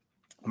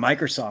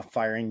Microsoft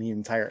firing the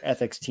entire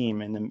ethics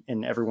team,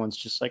 and everyone's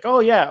just like,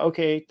 oh yeah,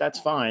 okay, that's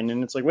fine.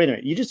 And it's like, wait a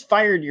minute, you just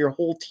fired your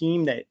whole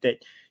team that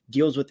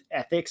deals with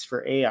ethics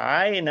for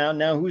AI, and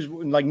now who's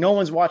like, no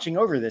one's watching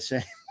over this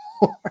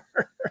anymore.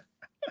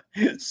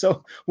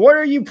 So what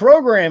are you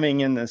programming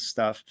in this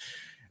stuff?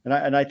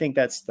 And I think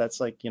that's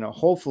like, you know,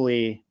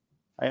 hopefully,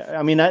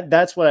 I mean,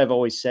 that's what I've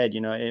always said, you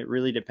know, it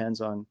really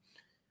depends on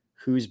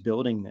who's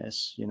building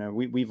this. You know,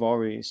 we've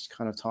always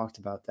kind of talked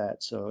about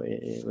that. So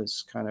it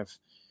was kind of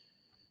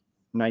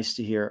nice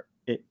to hear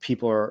it.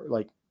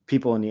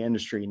 People in the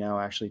industry now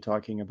actually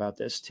talking about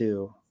this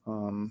too.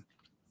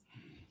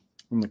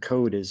 And the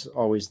code is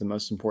always the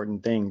most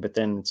important thing, but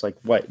then it's like,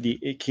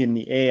 can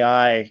the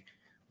AI,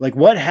 like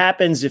what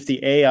happens if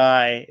the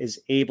AI is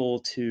able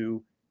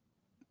to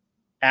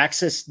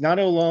access, not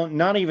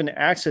even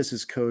access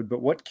its code,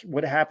 but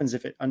what happens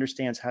if it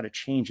understands how to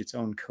change its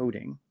own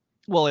coding?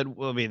 Well, it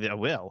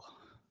will.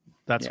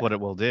 That's what it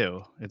will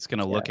do. It's going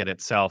to look at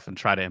itself and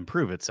try to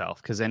improve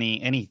itself, because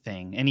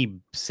any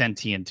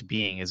sentient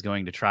being is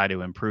going to try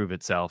to improve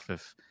itself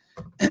if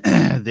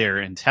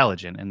they're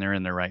intelligent and they're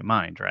in their right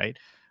mind, right?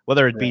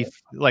 Whether it be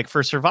like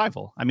for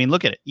survival. I mean,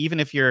 look at it. Even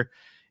if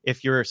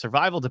your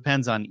survival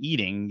depends on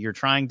eating, you're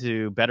trying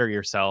to better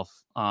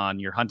yourself on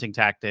your hunting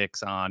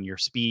tactics, on your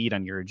speed,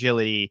 on your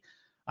agility,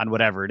 on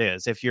whatever it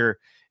is. If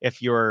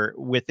you're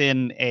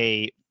within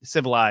a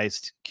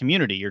civilized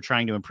community, you're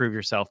trying to improve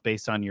yourself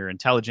based on your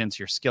intelligence,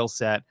 your skill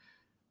set,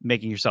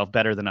 making yourself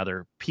better than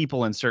other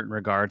people in certain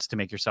regards to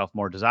make yourself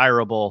more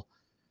desirable.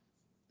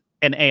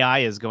 And AI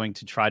is going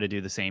to try to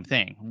do the same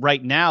thing.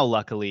 Right now,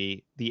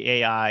 luckily, the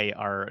AI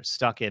are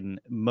stuck in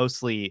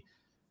mostly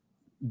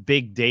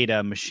big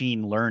data,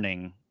 machine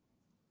learning,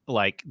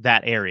 like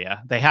that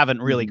area. They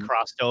haven't really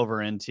crossed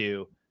over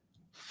into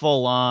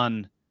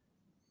full-on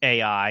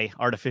AI,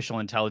 artificial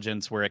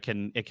intelligence, where it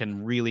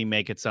can really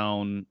make its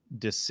own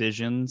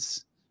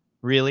decisions,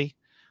 really.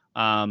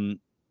 And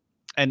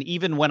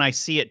even when I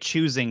see it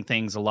choosing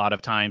things a lot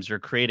of times or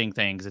creating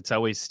things, it's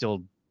always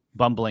still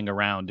bumbling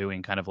around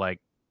doing kind of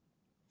like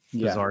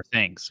bizarre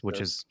things,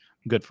 which is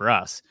good for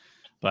us,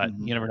 but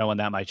you never know when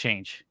that might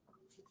change.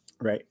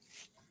 Right.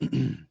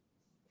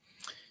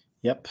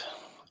 Yep.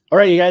 All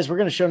right, you guys, we're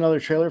going to show another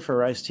trailer for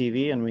Rise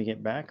TV, and when we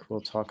get back,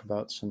 we'll talk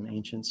about some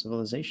ancient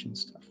civilization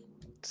stuff.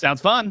 Sounds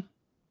fun.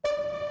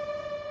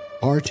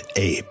 Part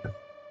ape.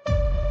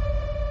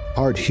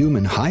 Part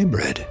human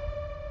hybrid.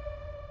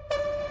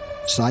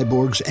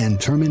 Cyborgs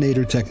and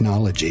Terminator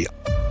technology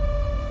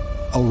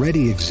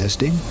already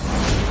existing.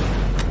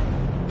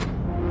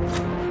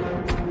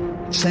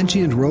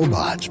 Sentient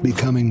robots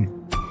becoming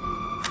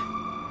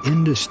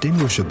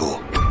indistinguishable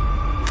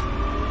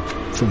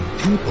from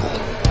people.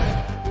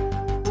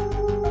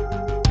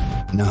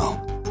 No,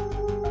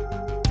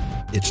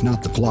 it's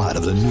not the plot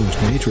of the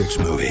newest Matrix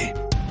movie.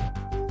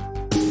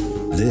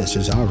 This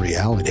is our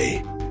reality,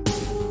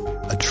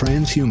 a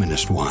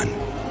transhumanist one.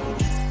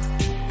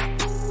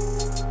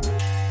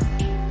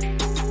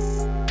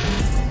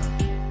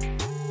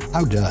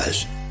 How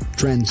does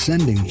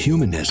transcending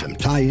humanism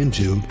tie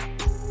into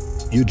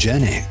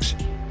eugenics,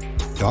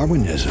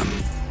 Darwinism,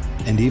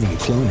 and even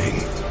cloning?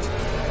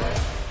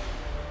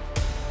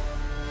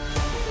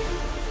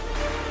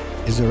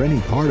 Is there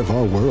any part of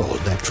our world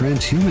that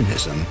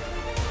transhumanism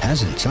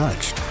hasn't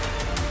touched?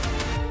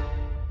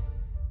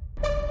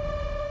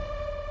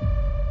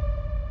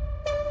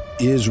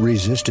 Is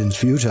resistance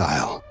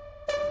futile?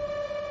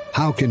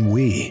 How can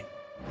we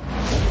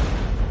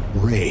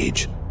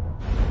rage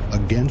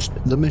against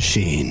the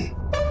machine?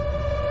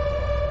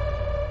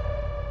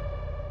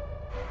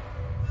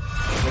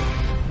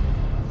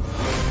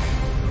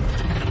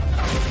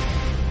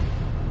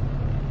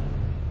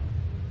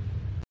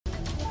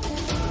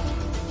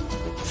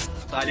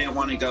 I didn't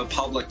want to go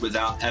public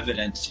without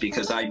evidence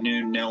because I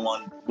knew no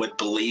one would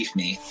believe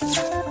me.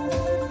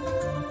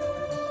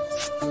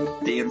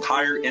 The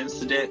entire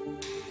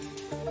incident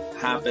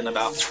happened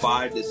about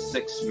 5 to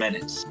 6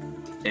 minutes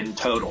in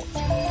total.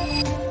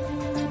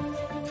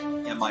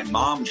 And my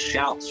mom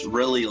shouts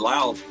really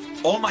loud,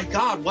 "Oh my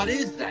God, what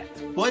is that?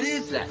 What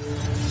is that?"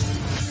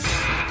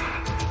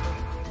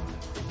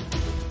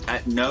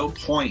 At no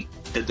point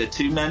did the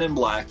 2 men in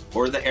black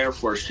or the Air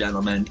Force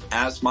gentleman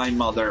ask my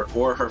mother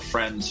or her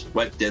friends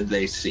what did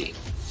they see.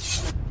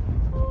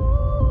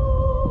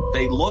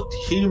 They looked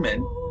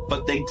human,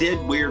 but they did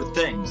weird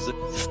things.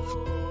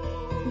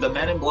 The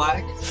men in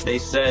black, they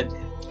said,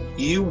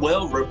 "You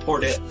will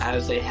report it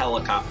as a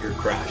helicopter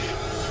crash,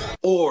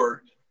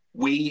 or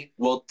we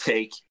will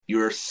take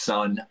your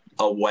son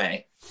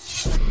away."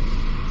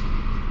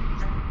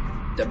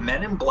 The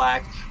men in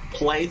black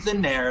play the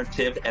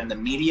narrative and the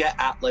media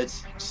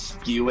outlets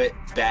spew it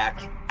back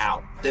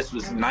out. This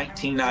was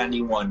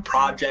 1991,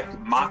 Project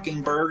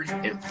Mockingbird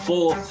in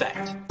full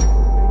effect.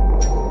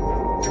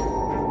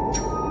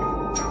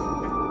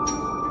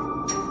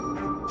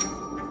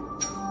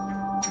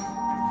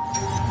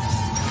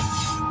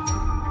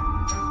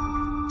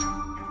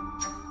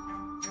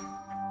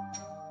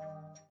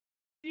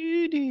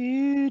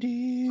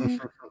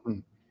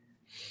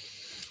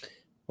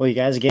 Well, you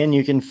guys, again,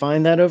 you can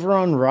find that over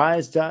on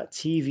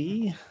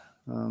rise.tv.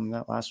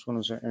 That last one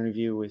was an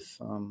interview with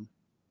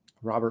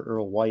Robert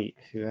Earl White,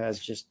 who has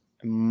just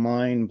a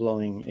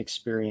mind-blowing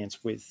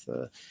experience with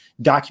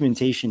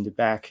documentation to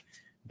back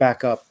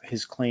up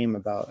his claim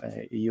about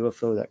a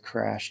UFO that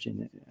crashed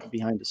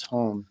behind his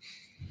home.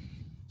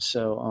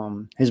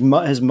 So his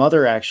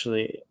mother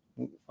actually,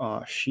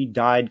 she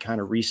died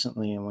kind of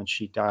recently, and when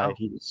she died,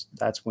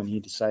 that's when he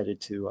decided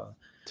to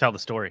tell the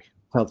story.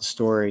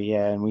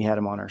 Yeah, and we had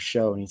him on our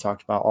show, and he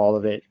talked about all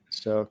of it.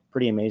 So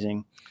pretty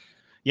amazing.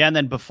 Yeah, and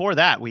then before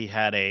that, we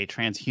had a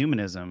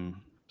transhumanism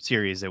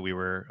series that we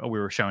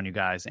were showing you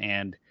guys.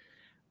 And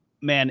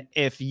man,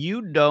 if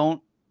you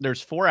don't,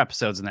 there's 4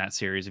 episodes in that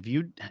series. If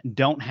you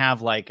don't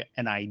have like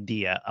an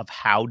idea of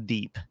how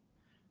deep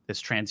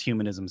this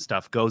transhumanism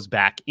stuff goes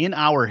back in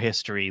our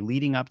history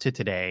leading up to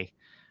today,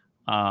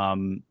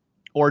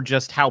 or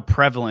just how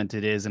prevalent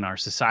it is in our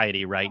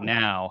society right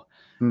now,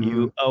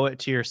 you owe it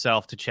to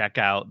yourself to check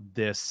out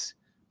this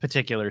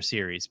particular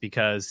series,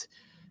 because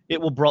it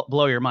will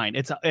blow your mind.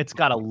 It's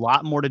got a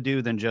lot more to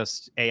do than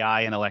just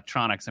AI and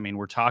electronics. I mean,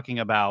 we're talking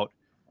about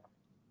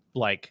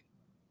like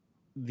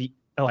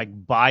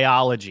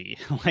biology,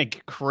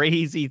 like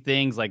crazy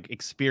things, like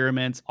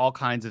experiments, all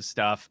kinds of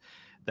stuff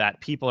that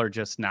people are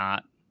just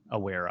not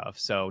aware of.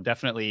 So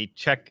definitely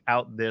check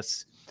out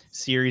this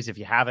series if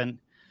you haven't.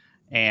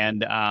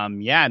 And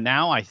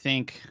now I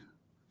think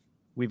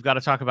we've got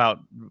to talk about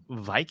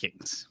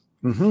Vikings.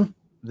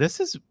 This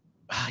is,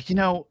 I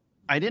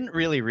didn't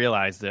really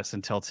realize this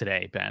until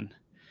today, Ben,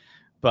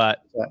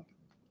 but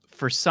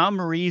for some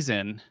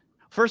reason,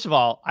 first of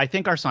all, I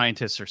think our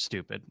scientists are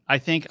stupid. I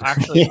think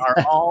actually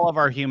all of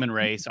our human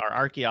race, our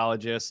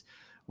archaeologists,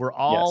 we're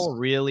all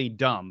really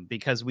dumb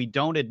because we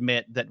don't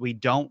admit that we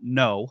don't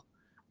know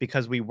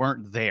because we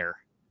weren't there.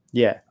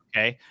 Yeah.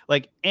 Okay.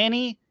 Like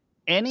any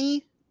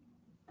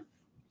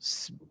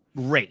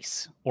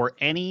race or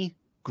any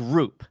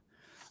group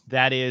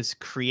that is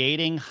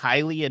creating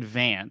highly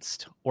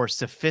advanced or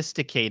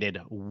sophisticated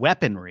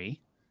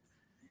weaponry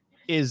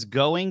is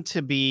going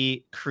to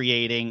be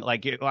creating,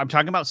 like, I'm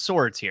talking about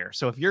swords here.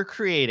 So if you're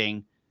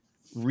creating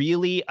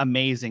really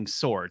amazing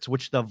swords,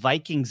 which the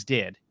Vikings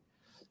did,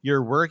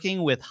 you're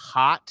working with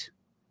hot,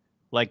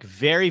 like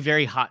very,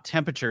 very hot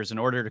temperatures in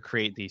order to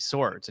create these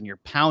swords, and you're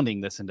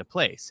pounding this into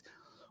place.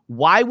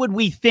 Why would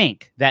we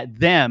think that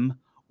them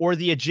or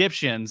the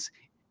Egyptians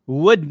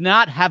would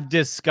not have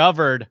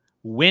discovered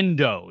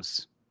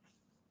windows?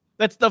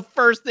 That's the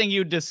first thing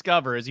you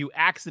discover, is you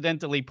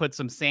accidentally put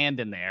some sand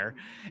in there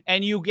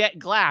and you get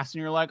glass,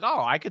 and you're like,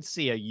 oh, I could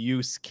see a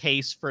use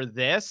case for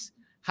this.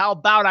 How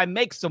about I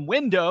make some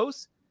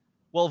windows?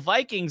 Well,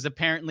 Vikings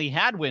apparently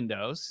had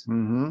windows.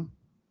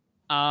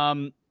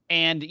 And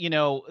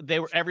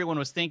everyone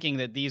was thinking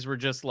that these were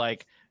just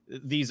like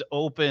these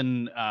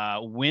open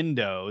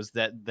windows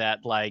that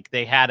like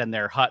they had in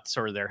their huts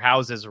or their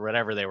houses or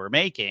whatever they were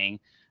making.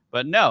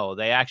 But no,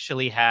 they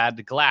actually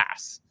had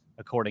glass,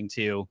 according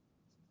to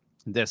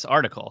this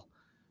article.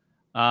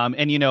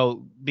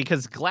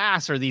 Because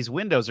glass or these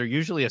windows are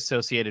usually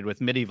associated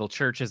with medieval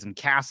churches and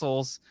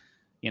castles,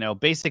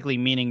 basically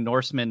meaning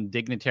Norsemen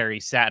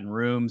dignitaries sat in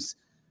rooms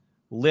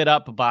lit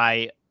up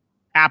by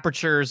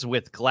apertures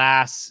with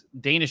glass,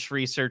 Danish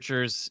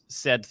researchers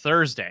said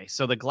Thursday.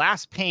 So the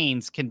glass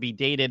panes can be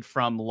dated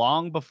from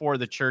long before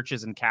the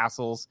churches and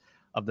castles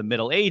of the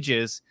Middle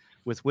Ages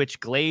with which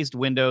glazed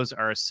windows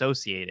are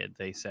associated,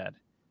 they said.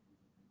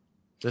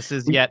 This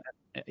is yet...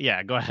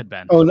 Yeah, go ahead,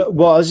 Ben. Oh, no,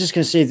 well, I was just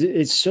going to say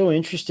it's so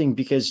interesting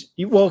because,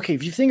 okay,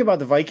 if you think about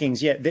the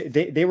Vikings, yeah,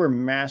 they were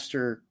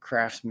master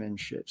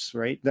craftsmanships,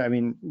 right? I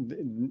mean,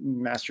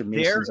 master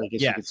masons, I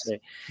guess you could say.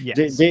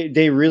 Yes.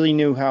 They really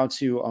knew how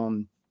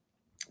to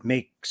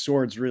make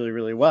swords really,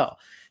 really well.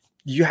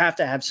 You have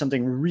to have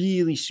something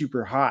really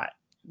super hot,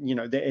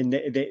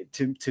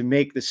 to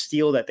make the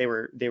steel that they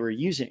were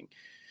using.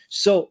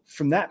 So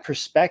from that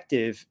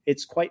perspective,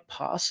 it's quite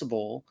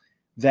possible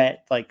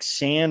that like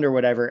sand or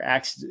whatever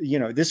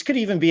this could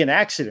even be an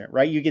accident,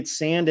 right? You get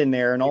sand in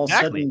there and all of a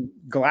sudden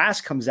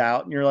glass comes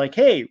out and you're like,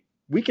 hey,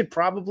 we could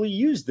probably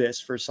use this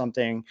for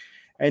something.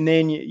 And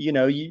then,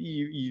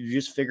 you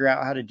just figure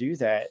out how to do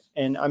that.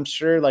 And I'm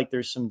sure like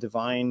there's some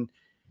divine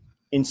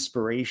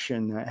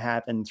inspiration that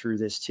happened through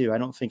this too. I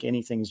don't think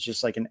anything's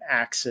just like an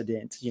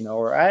accident,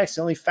 or I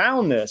accidentally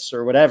found this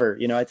or whatever.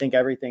 I think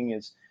everything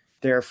is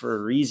there for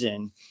a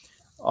reason.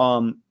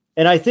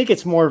 And I think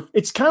it's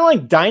kind of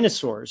like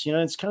dinosaurs,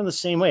 it's kind of the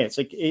same way. It's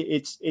like,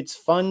 it's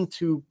fun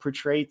to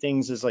portray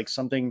things as like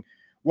something,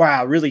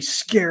 wow, really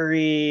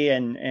scary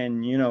and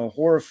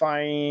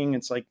horrifying.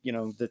 It's like,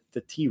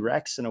 the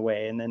T-Rex in a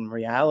way. And then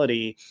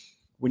reality,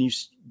 when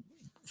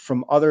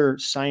from other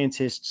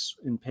scientists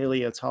and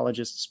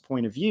paleontologists'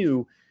 point of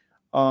view,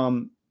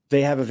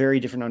 they have a very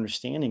different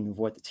understanding of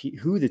what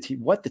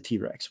the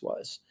T-Rex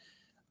was.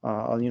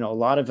 A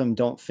lot of them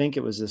don't think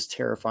it was this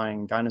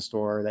terrifying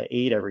dinosaur that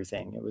ate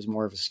everything. It was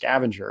more of a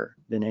scavenger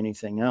than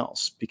anything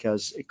else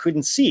because it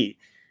couldn't see,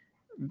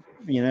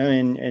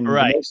 and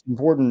right. The most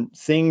important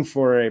thing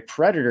for a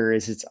predator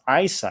is its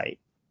eyesight.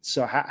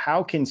 So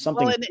how can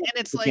something, and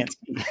it's like,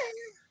 I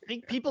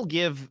think people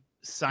give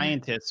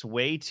scientists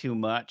way too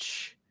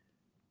much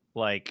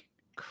like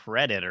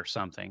credit or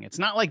something. It's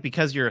not like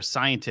because you're a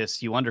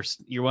scientist, you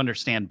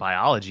understand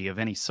biology of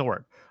any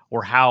sort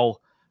or how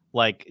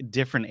like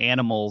different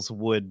animals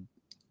would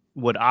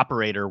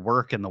operate or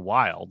work in the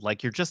wild.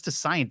 Like you're just a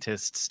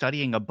scientist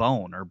studying a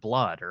bone or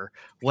blood or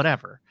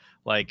whatever.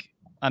 Like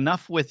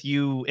enough with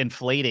you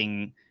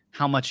inflating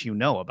how much you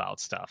know about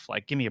stuff.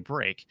 Like give me a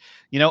break,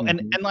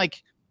 and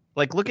like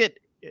look at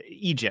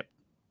Egypt.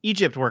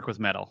 Egypt worked with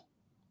metal,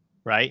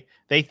 right?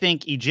 They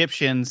think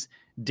Egyptians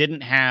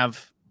didn't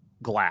have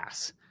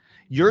glass.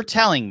 You're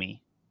telling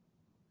me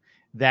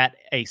that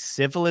a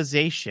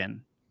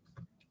civilization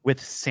with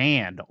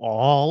sand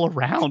all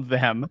around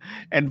them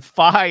and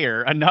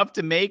fire enough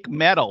to make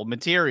metal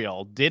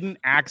material didn't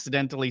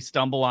accidentally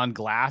stumble on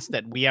glass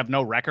that we have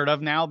no record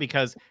of now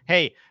because,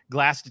 hey,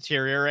 glass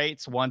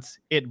deteriorates once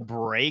it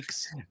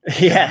breaks.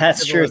 Yeah,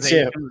 that's true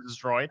too.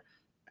 Destroyed.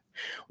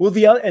 Well,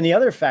 the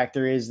other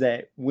factor is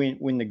that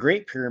when the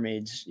Great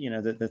Pyramids,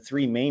 the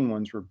three main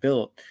ones were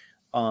built,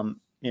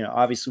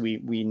 obviously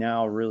we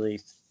now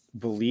really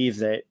believe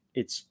that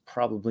it's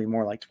probably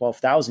more like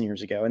 12,000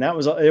 years ago. And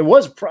it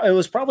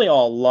was probably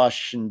all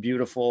lush and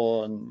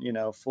beautiful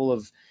and, full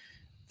of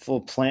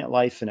plant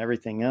life and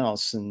everything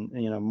else. And,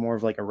 more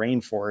of like a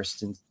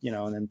rainforest and,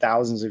 and then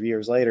thousands of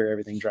years later,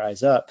 everything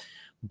dries up.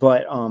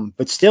 But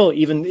still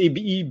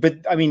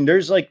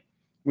there's like,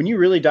 when you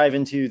really dive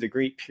into the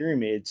Great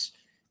Pyramids,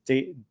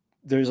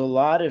 there's a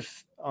lot of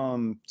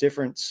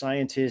different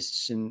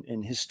scientists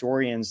and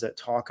historians that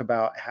talk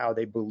about how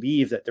they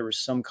believe that there was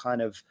some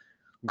kind of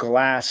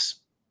glass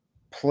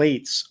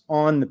plates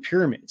on the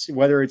pyramids,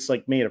 whether it's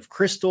like made of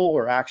crystal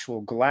or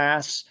actual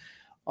glass,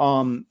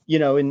 and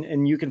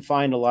you can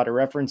find a lot of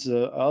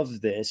references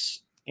of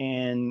this.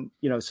 And,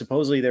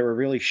 supposedly they were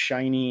really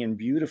shiny and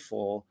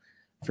beautiful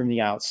from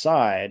the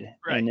outside.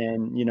 Right. And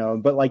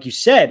then, but like you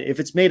said, if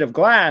it's made of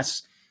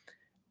glass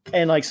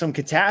and like some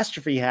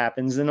catastrophe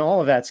happens, then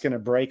all of that's going to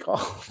break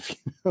off,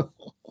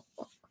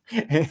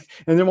 and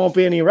there won't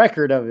be any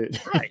record of it.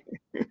 Right.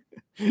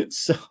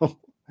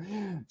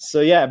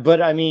 So yeah,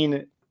 but I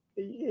mean,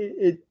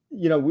 it's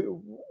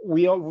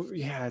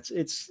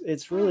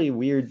really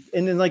weird.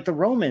 And then like the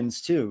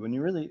Romans too, and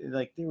you really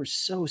like, they were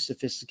so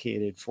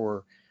sophisticated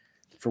for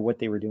what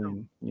they were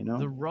doing,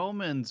 The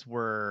Romans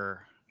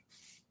were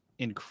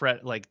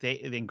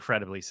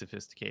incredibly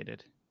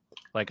sophisticated.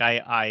 Like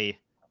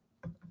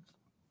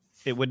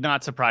it would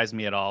not surprise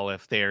me at all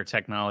if their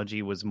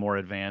technology was more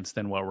advanced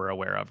than what we're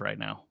aware of right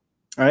now.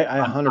 I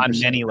 100% on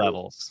many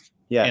levels.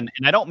 Yeah. And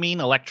I don't mean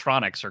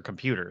electronics or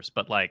computers,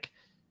 but like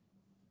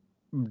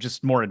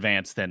just more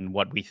advanced than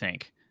what we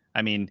think.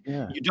 I mean,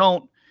 you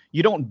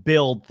don't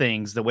build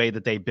things the way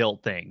that they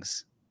built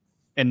things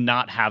and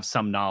not have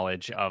some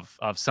knowledge of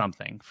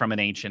something from an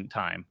ancient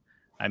time.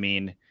 I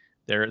mean,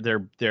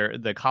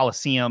 the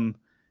Colosseum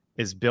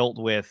is built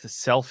with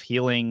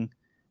self-healing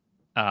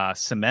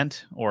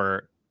cement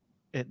or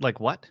like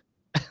what?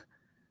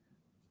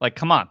 Like,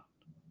 come on.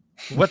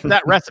 What's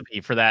that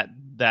recipe for that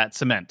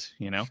cement,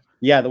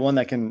 Yeah, the one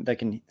that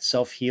can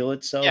self-heal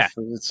itself. Yeah.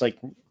 It's like,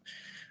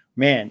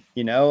 man,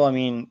 I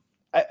mean,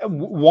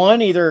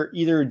 one,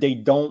 either they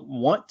don't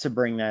want to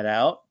bring that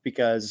out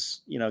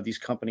because these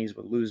companies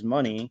would lose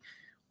money,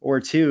 or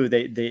two,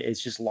 they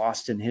it's just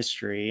lost in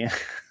history.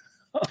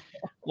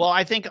 Well,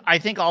 I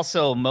think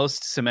also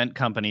most cement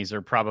companies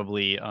are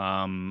probably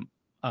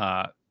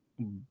bought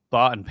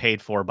and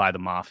paid for by the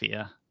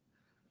mafia.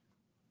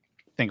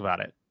 Think about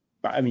it.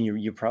 I mean,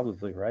 you're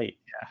probably right.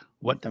 Yeah.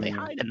 What do they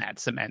hide in that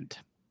cement?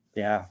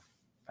 Yeah,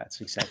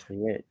 that's exactly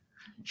it.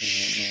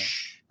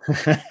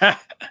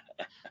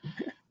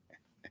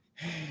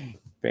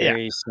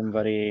 Bury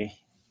somebody.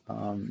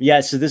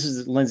 So this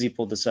is Lindsay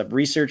pulled this up.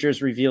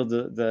 Researchers revealed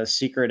the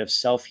secret of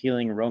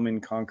self-healing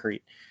Roman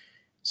concrete.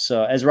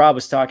 So as Rob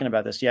was talking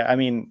about this, I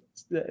mean,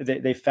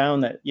 they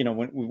found that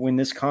when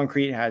this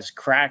concrete has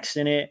cracks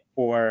in it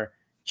or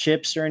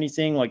chips or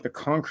anything, like the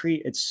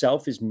concrete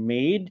itself is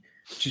made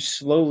to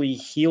slowly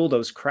heal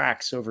those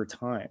cracks over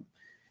time.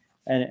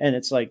 And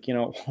it's like,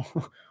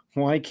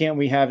 why can't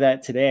we have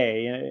that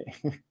today?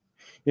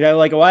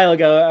 Like a while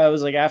ago, I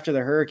was like, after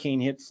the hurricane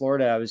hit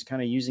Florida, I was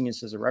kind of using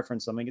this as a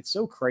reference. I'm like, it's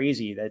so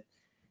crazy that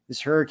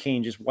this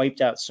hurricane just wiped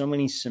out so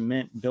many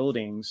cement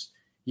buildings,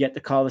 yet the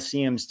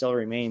Colosseum still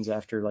remains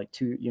after like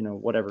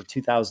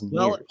 2,000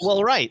 years.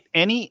 Well, right.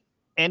 Any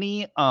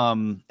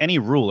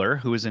ruler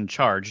who was in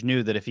charge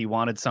knew that if he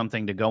wanted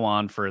something to go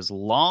on for as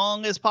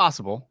long as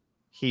possible,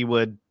 he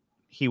would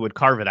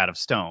carve it out of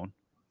stone.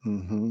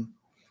 Mm-hmm.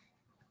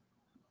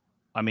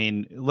 I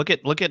mean, look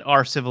at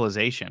our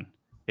civilization.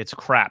 It's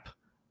crap.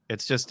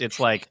 It's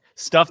like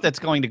stuff that's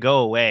going to go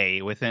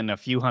away within a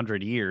few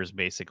hundred years,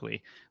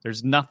 basically.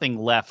 There's nothing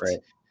left. Right.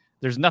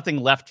 There's nothing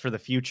left for the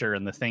future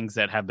and the things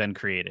that have been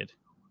created,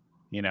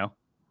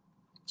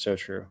 So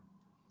true.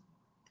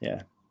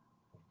 Yeah.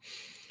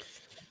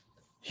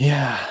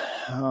 Yeah.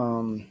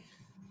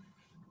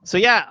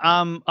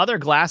 Other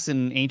glass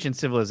in ancient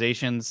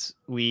civilizations,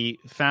 we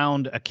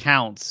found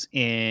accounts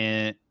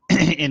in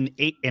an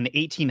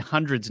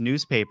 1800s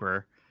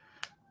newspaper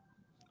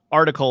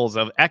articles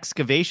of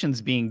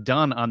excavations being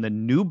done on the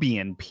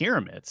Nubian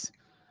pyramids.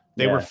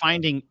 They were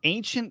finding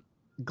ancient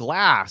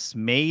glass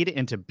made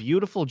into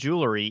beautiful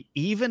jewelry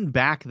even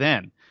back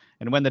then.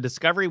 And when the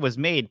discovery was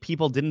made,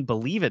 people didn't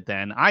believe it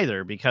then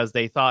either, because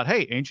they thought,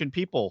 hey, ancient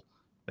people,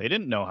 they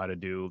didn't know how to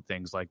do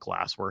things like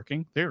glass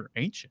working. They're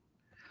ancient.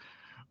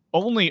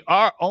 Only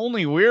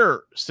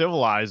we're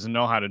civilized and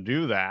know how to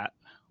do that.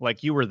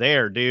 Like, you were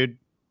there, dude.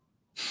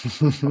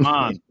 Come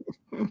on.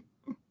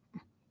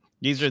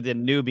 These are the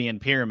Nubian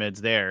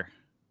pyramids there.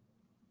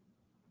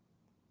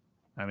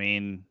 I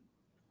mean,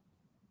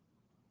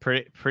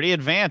 pretty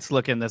advanced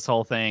looking, this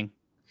whole thing.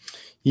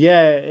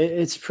 Yeah,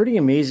 it's pretty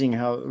amazing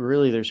how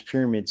really there's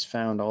pyramids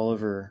found all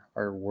over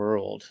our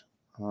world,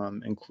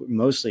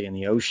 mostly in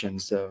the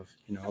oceans. So,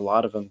 a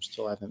lot of them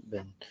still haven't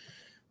been,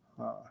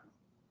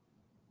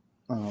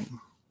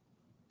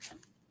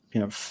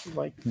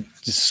 like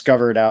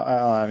discovered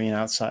outside. I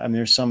mean,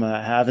 there's some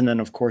that have, and then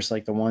of course,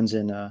 like the ones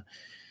in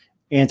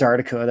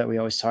Antarctica that we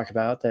always talk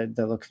about that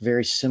look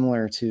very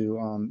similar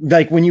to,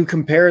 like when you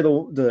compare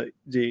the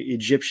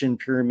Egyptian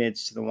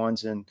pyramids to the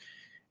ones in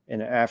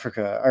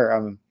Africa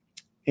or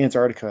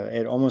Antarctica,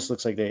 it almost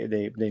looks like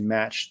they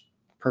match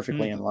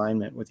perfectly in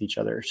alignment with each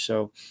other.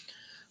 So,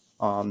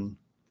 so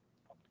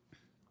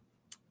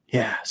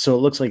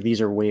it looks like these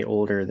are way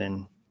older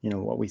than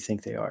what we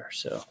think they are.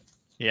 So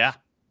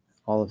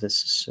all of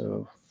this is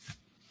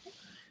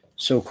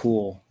so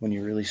cool when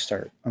you really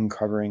start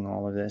uncovering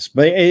all of this.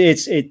 But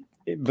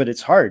but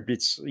it's hard.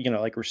 It's,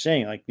 like we're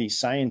saying, like these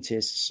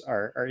scientists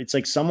are it's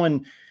like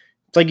someone,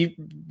 it's like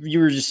you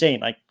were just saying,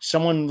 like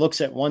someone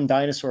looks at one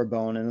dinosaur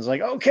bone and is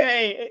like,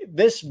 okay,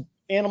 this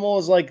animal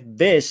is like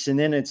this. And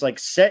then it's like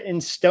set in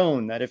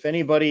stone that if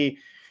anybody,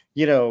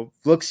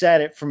 looks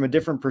at it from a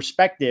different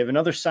perspective,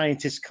 another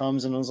scientist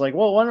comes and was like,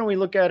 well, why don't we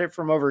look at it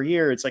from over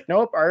here? It's like,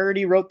 nope, I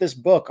already wrote this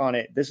book on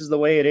it. This is the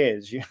way it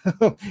is.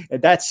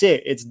 And that's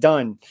it. It's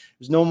done.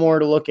 There's no more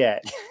to look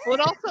at. Well,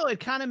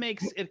 it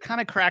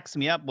kind of cracks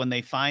me up when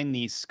they find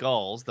these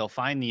skulls. They'll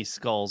find these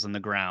skulls in the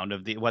ground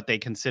of what they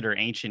consider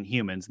ancient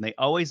humans, and they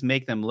always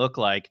make them look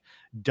like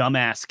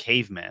dumbass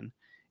cavemen.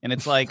 And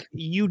it's like,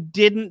 you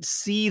didn't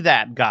see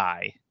that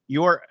guy.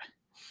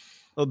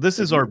 This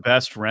is our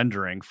best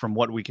rendering from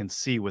what we can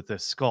see with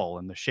this skull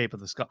and the shape of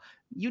the skull.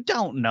 You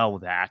don't know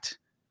that.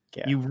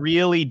 Yeah. You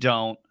really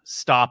don't.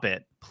 Stop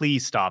it.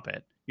 Please stop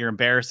it. You're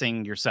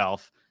embarrassing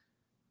yourself.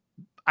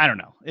 I don't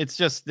know. It's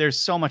just, there's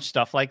so much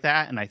stuff like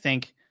that. And I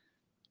think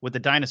with the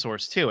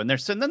dinosaurs too, and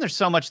then there's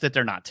so much that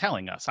they're not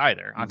telling us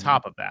either on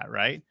top of that.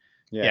 Right.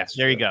 Yeah.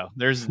 There you go.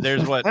 There's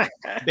what,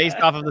 based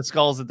off of the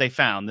skulls that they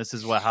found, this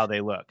is how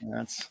they look.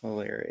 That's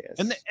hilarious.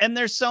 And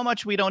there's so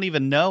much we don't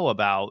even know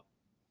about.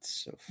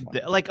 So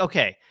funny. Like,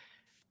 okay,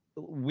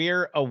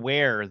 we're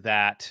aware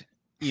that,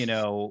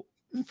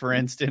 for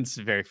instance,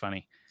 very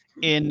funny,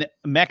 in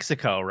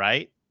Mexico,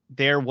 right?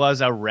 There was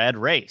a red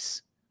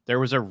race. There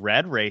was a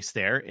red race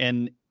there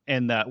in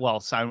the,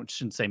 well, I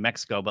shouldn't say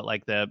Mexico, but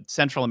like the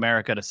Central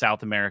America to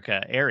South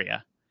America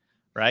area,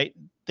 right?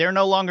 They're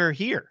no longer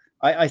here.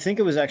 I think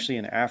it was actually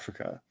in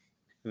Africa.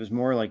 It was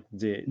more like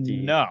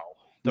No.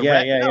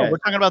 We're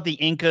talking about the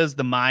Incas,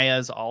 the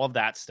Mayas, all of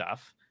that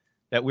stuff.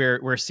 That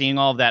we're seeing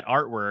all of that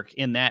artwork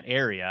in that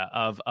area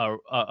of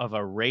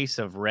a race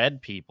of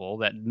red people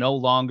that no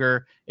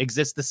longer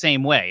exist the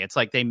same way. It's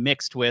like they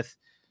mixed with,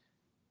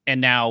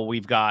 and now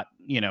we've got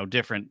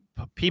different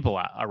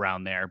people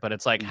around there. But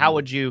it's like, how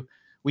would you?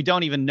 We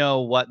don't even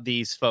know what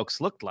these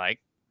folks looked like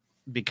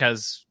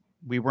because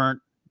we weren't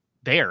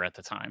there at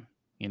the time.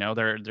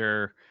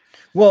 They're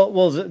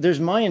well. There's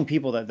Mayan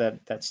people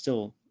that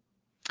still.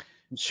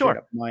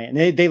 Sure. Mayan.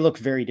 They look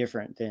very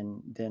different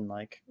than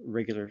like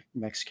regular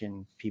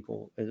Mexican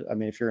people. I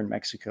mean, if you're in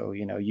Mexico,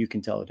 you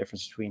can tell the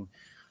difference between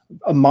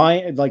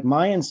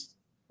Mayans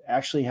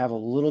actually have a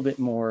little bit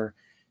more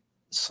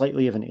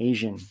slightly of an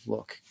Asian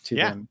look to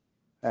them,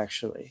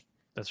 actually.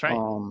 That's right.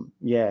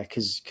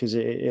 Because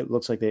it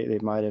looks like they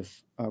might have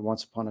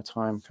once upon a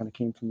time kind of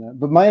came from that.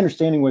 But my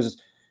understanding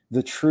was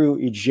the true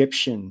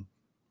Egyptian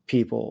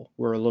people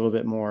were a little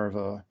bit more of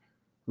a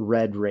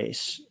red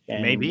race,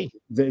 and maybe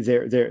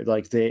they're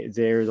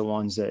the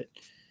ones that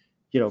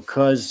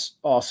because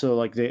also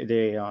like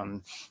they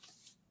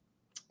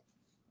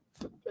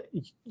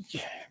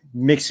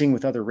mixing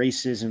with other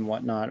races and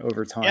whatnot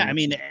over time. Yeah, I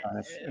mean,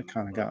 it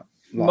kind of got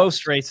lost.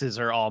 Most races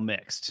are all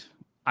mixed.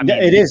 I mean,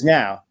 it is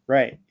now,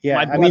 right? Yeah,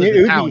 I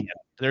mean,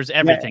 there's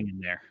everything in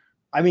there.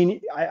 I mean,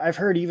 I've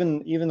heard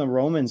even the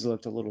Romans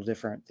looked a little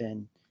different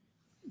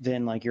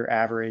than like your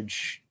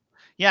average.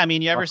 Yeah, I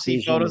mean, you ever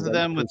see photos of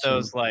them with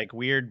those like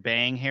weird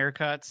bang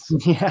haircuts?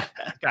 Yeah,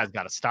 this guy's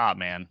got to stop,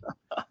 man.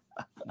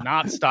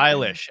 Not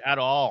stylish at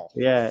all.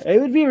 Yeah,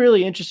 it would be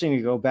really interesting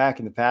to go back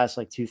in the past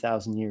like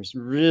 2,000 years,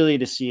 really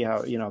to see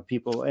how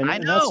people. And I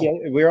know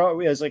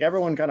it's like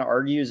everyone kind of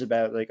argues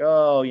about like,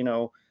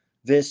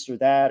 this or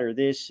that or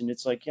this, and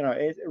it's like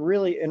it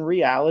really in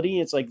reality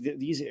it's like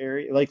these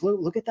areas. Like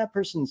look at that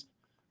person's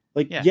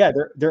like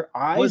their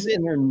eyes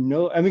and their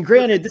nose. I mean,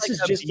 granted, this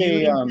is just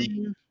a.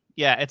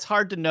 Yeah, it's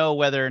hard to know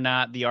whether or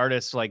not the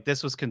artist like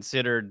this was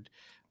considered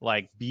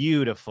like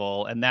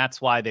beautiful, and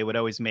that's why they would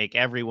always make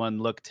everyone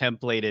look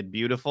templated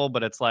beautiful.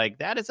 But it's like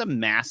that is a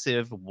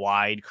massive,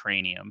 wide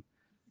cranium.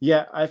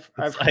 Yeah, I've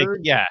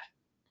heard. Yeah,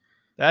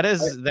 that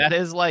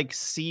is like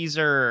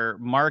Caesar,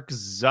 Mark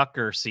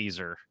Zucker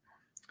Caesar.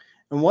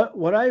 And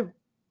what I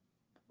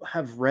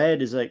have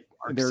read is like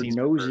their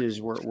noses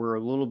were a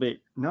little bit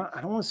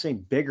I don't want to say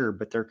bigger,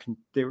 but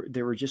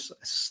they were just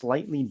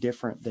slightly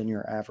different than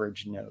your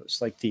average nose,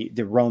 like the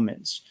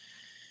Romans.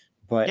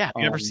 But yeah, have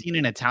you ever seen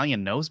an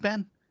Italian nose,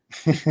 Ben?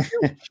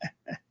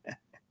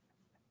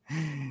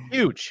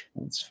 Huge.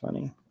 It's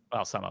funny.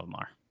 Well, some of them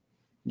are.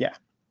 Yeah,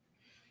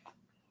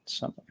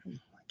 some of them,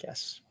 I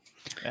guess.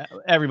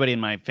 Everybody in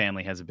my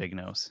family has a big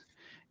nose,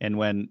 and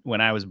when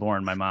I was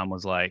born, my mom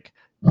was like,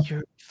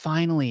 "You're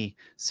finally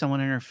someone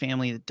in her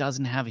family that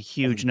doesn't have a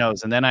huge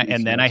nose." And then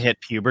I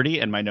hit puberty,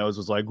 and my nose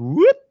was like,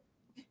 "Whoop!"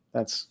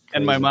 That's crazy.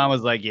 And my mom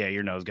was like, "Yeah,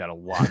 your nose got a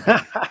lot."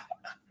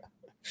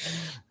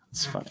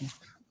 It's funny.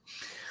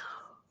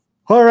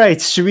 All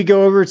right, should we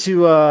go over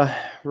to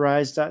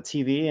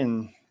Rise.tv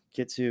and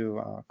get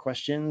to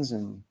questions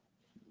and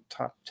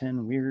top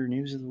 10 weird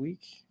news of the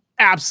week?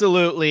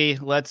 Absolutely,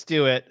 let's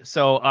do it.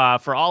 So,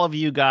 for all of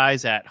you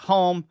guys at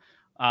home.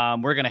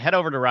 We're going to head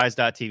over to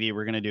Rise.tv.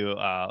 We're going to do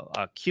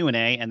a Q&A,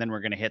 and then we're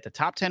going to hit the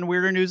top 10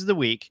 weirder news of the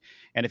week.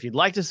 And if you'd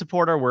like to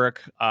support our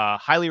work,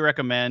 highly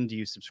recommend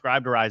you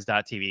subscribe to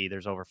Rise.tv.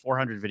 There's over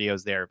 400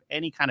 videos there of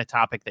any kind of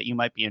topic that you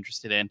might be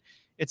interested in.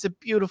 It's a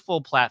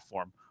beautiful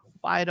platform.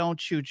 Why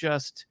don't you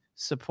just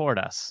support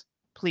us?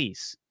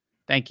 Please.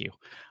 Thank you.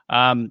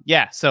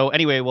 So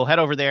anyway, we'll head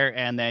over there,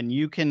 and then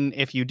you can,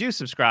 if you do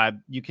subscribe,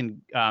 you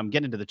can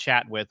get into the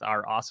chat with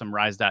our awesome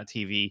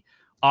Rise.tv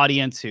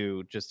audience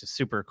who just is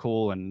super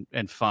cool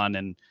and fun,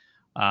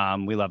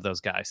 and we love those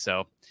guys.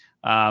 So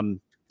all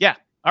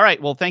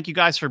right, well, thank you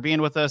guys for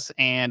being with us,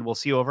 and we'll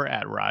see you over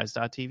at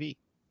Rise.tv.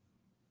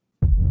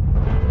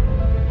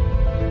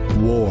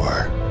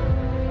 War,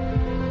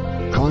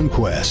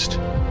 conquest,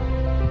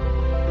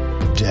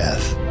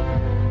 death.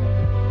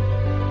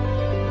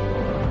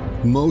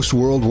 Most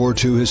World War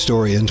II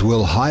historians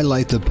will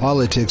highlight the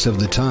politics of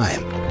the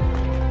time,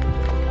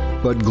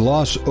 but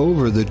gloss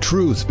over the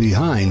truth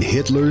behind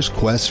Hitler's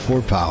quest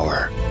for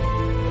power.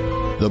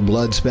 The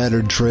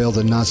blood-spattered trail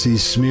the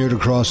Nazis smeared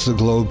across the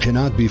globe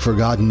cannot be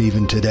forgotten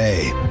even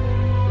today.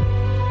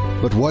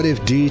 But what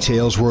if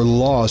details were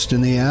lost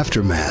in the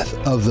aftermath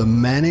of the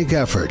manic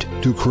effort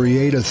to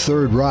create a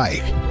Third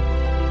Reich?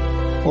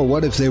 Or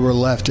what if they were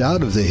left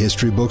out of the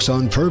history books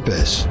on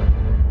purpose?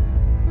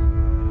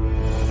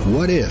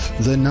 What if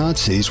the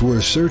Nazis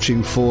were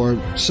searching for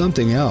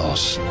something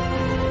else?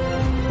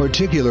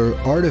 Particular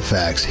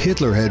artifacts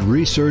Hitler had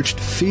researched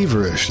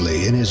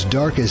feverishly in his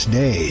darkest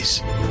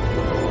days.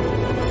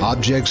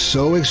 Objects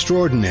so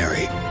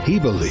extraordinary, he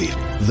believed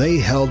they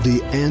held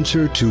the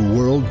answer to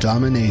world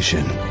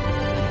domination.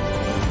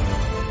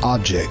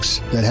 Objects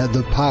that had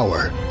the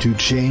power to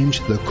change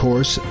the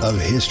course of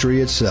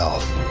history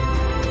itself.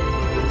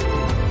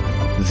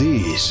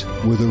 These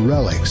were the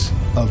relics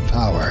of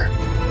power.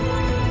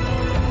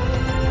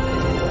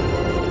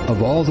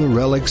 Of all the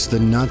relics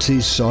the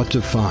Nazis sought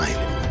to find,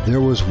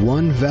 there was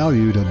one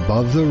valued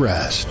above the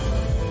rest.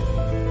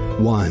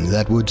 One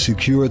that would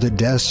secure the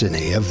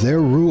destiny of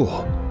their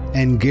rule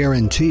and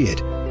guarantee it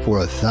for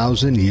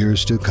 1,000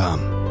 years to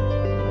come.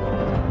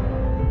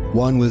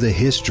 One with a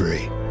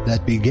history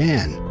that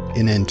began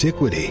in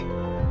antiquity.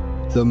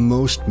 The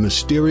most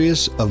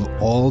mysterious of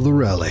all the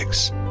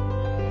relics,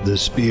 the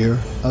Spear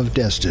of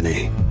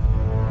Destiny.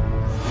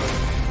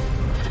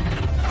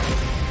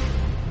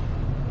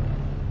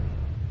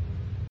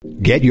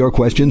 Get your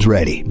questions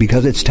ready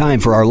because it's time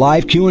for our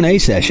live Q&A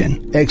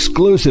session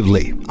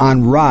exclusively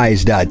on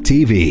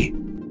Rise.tv.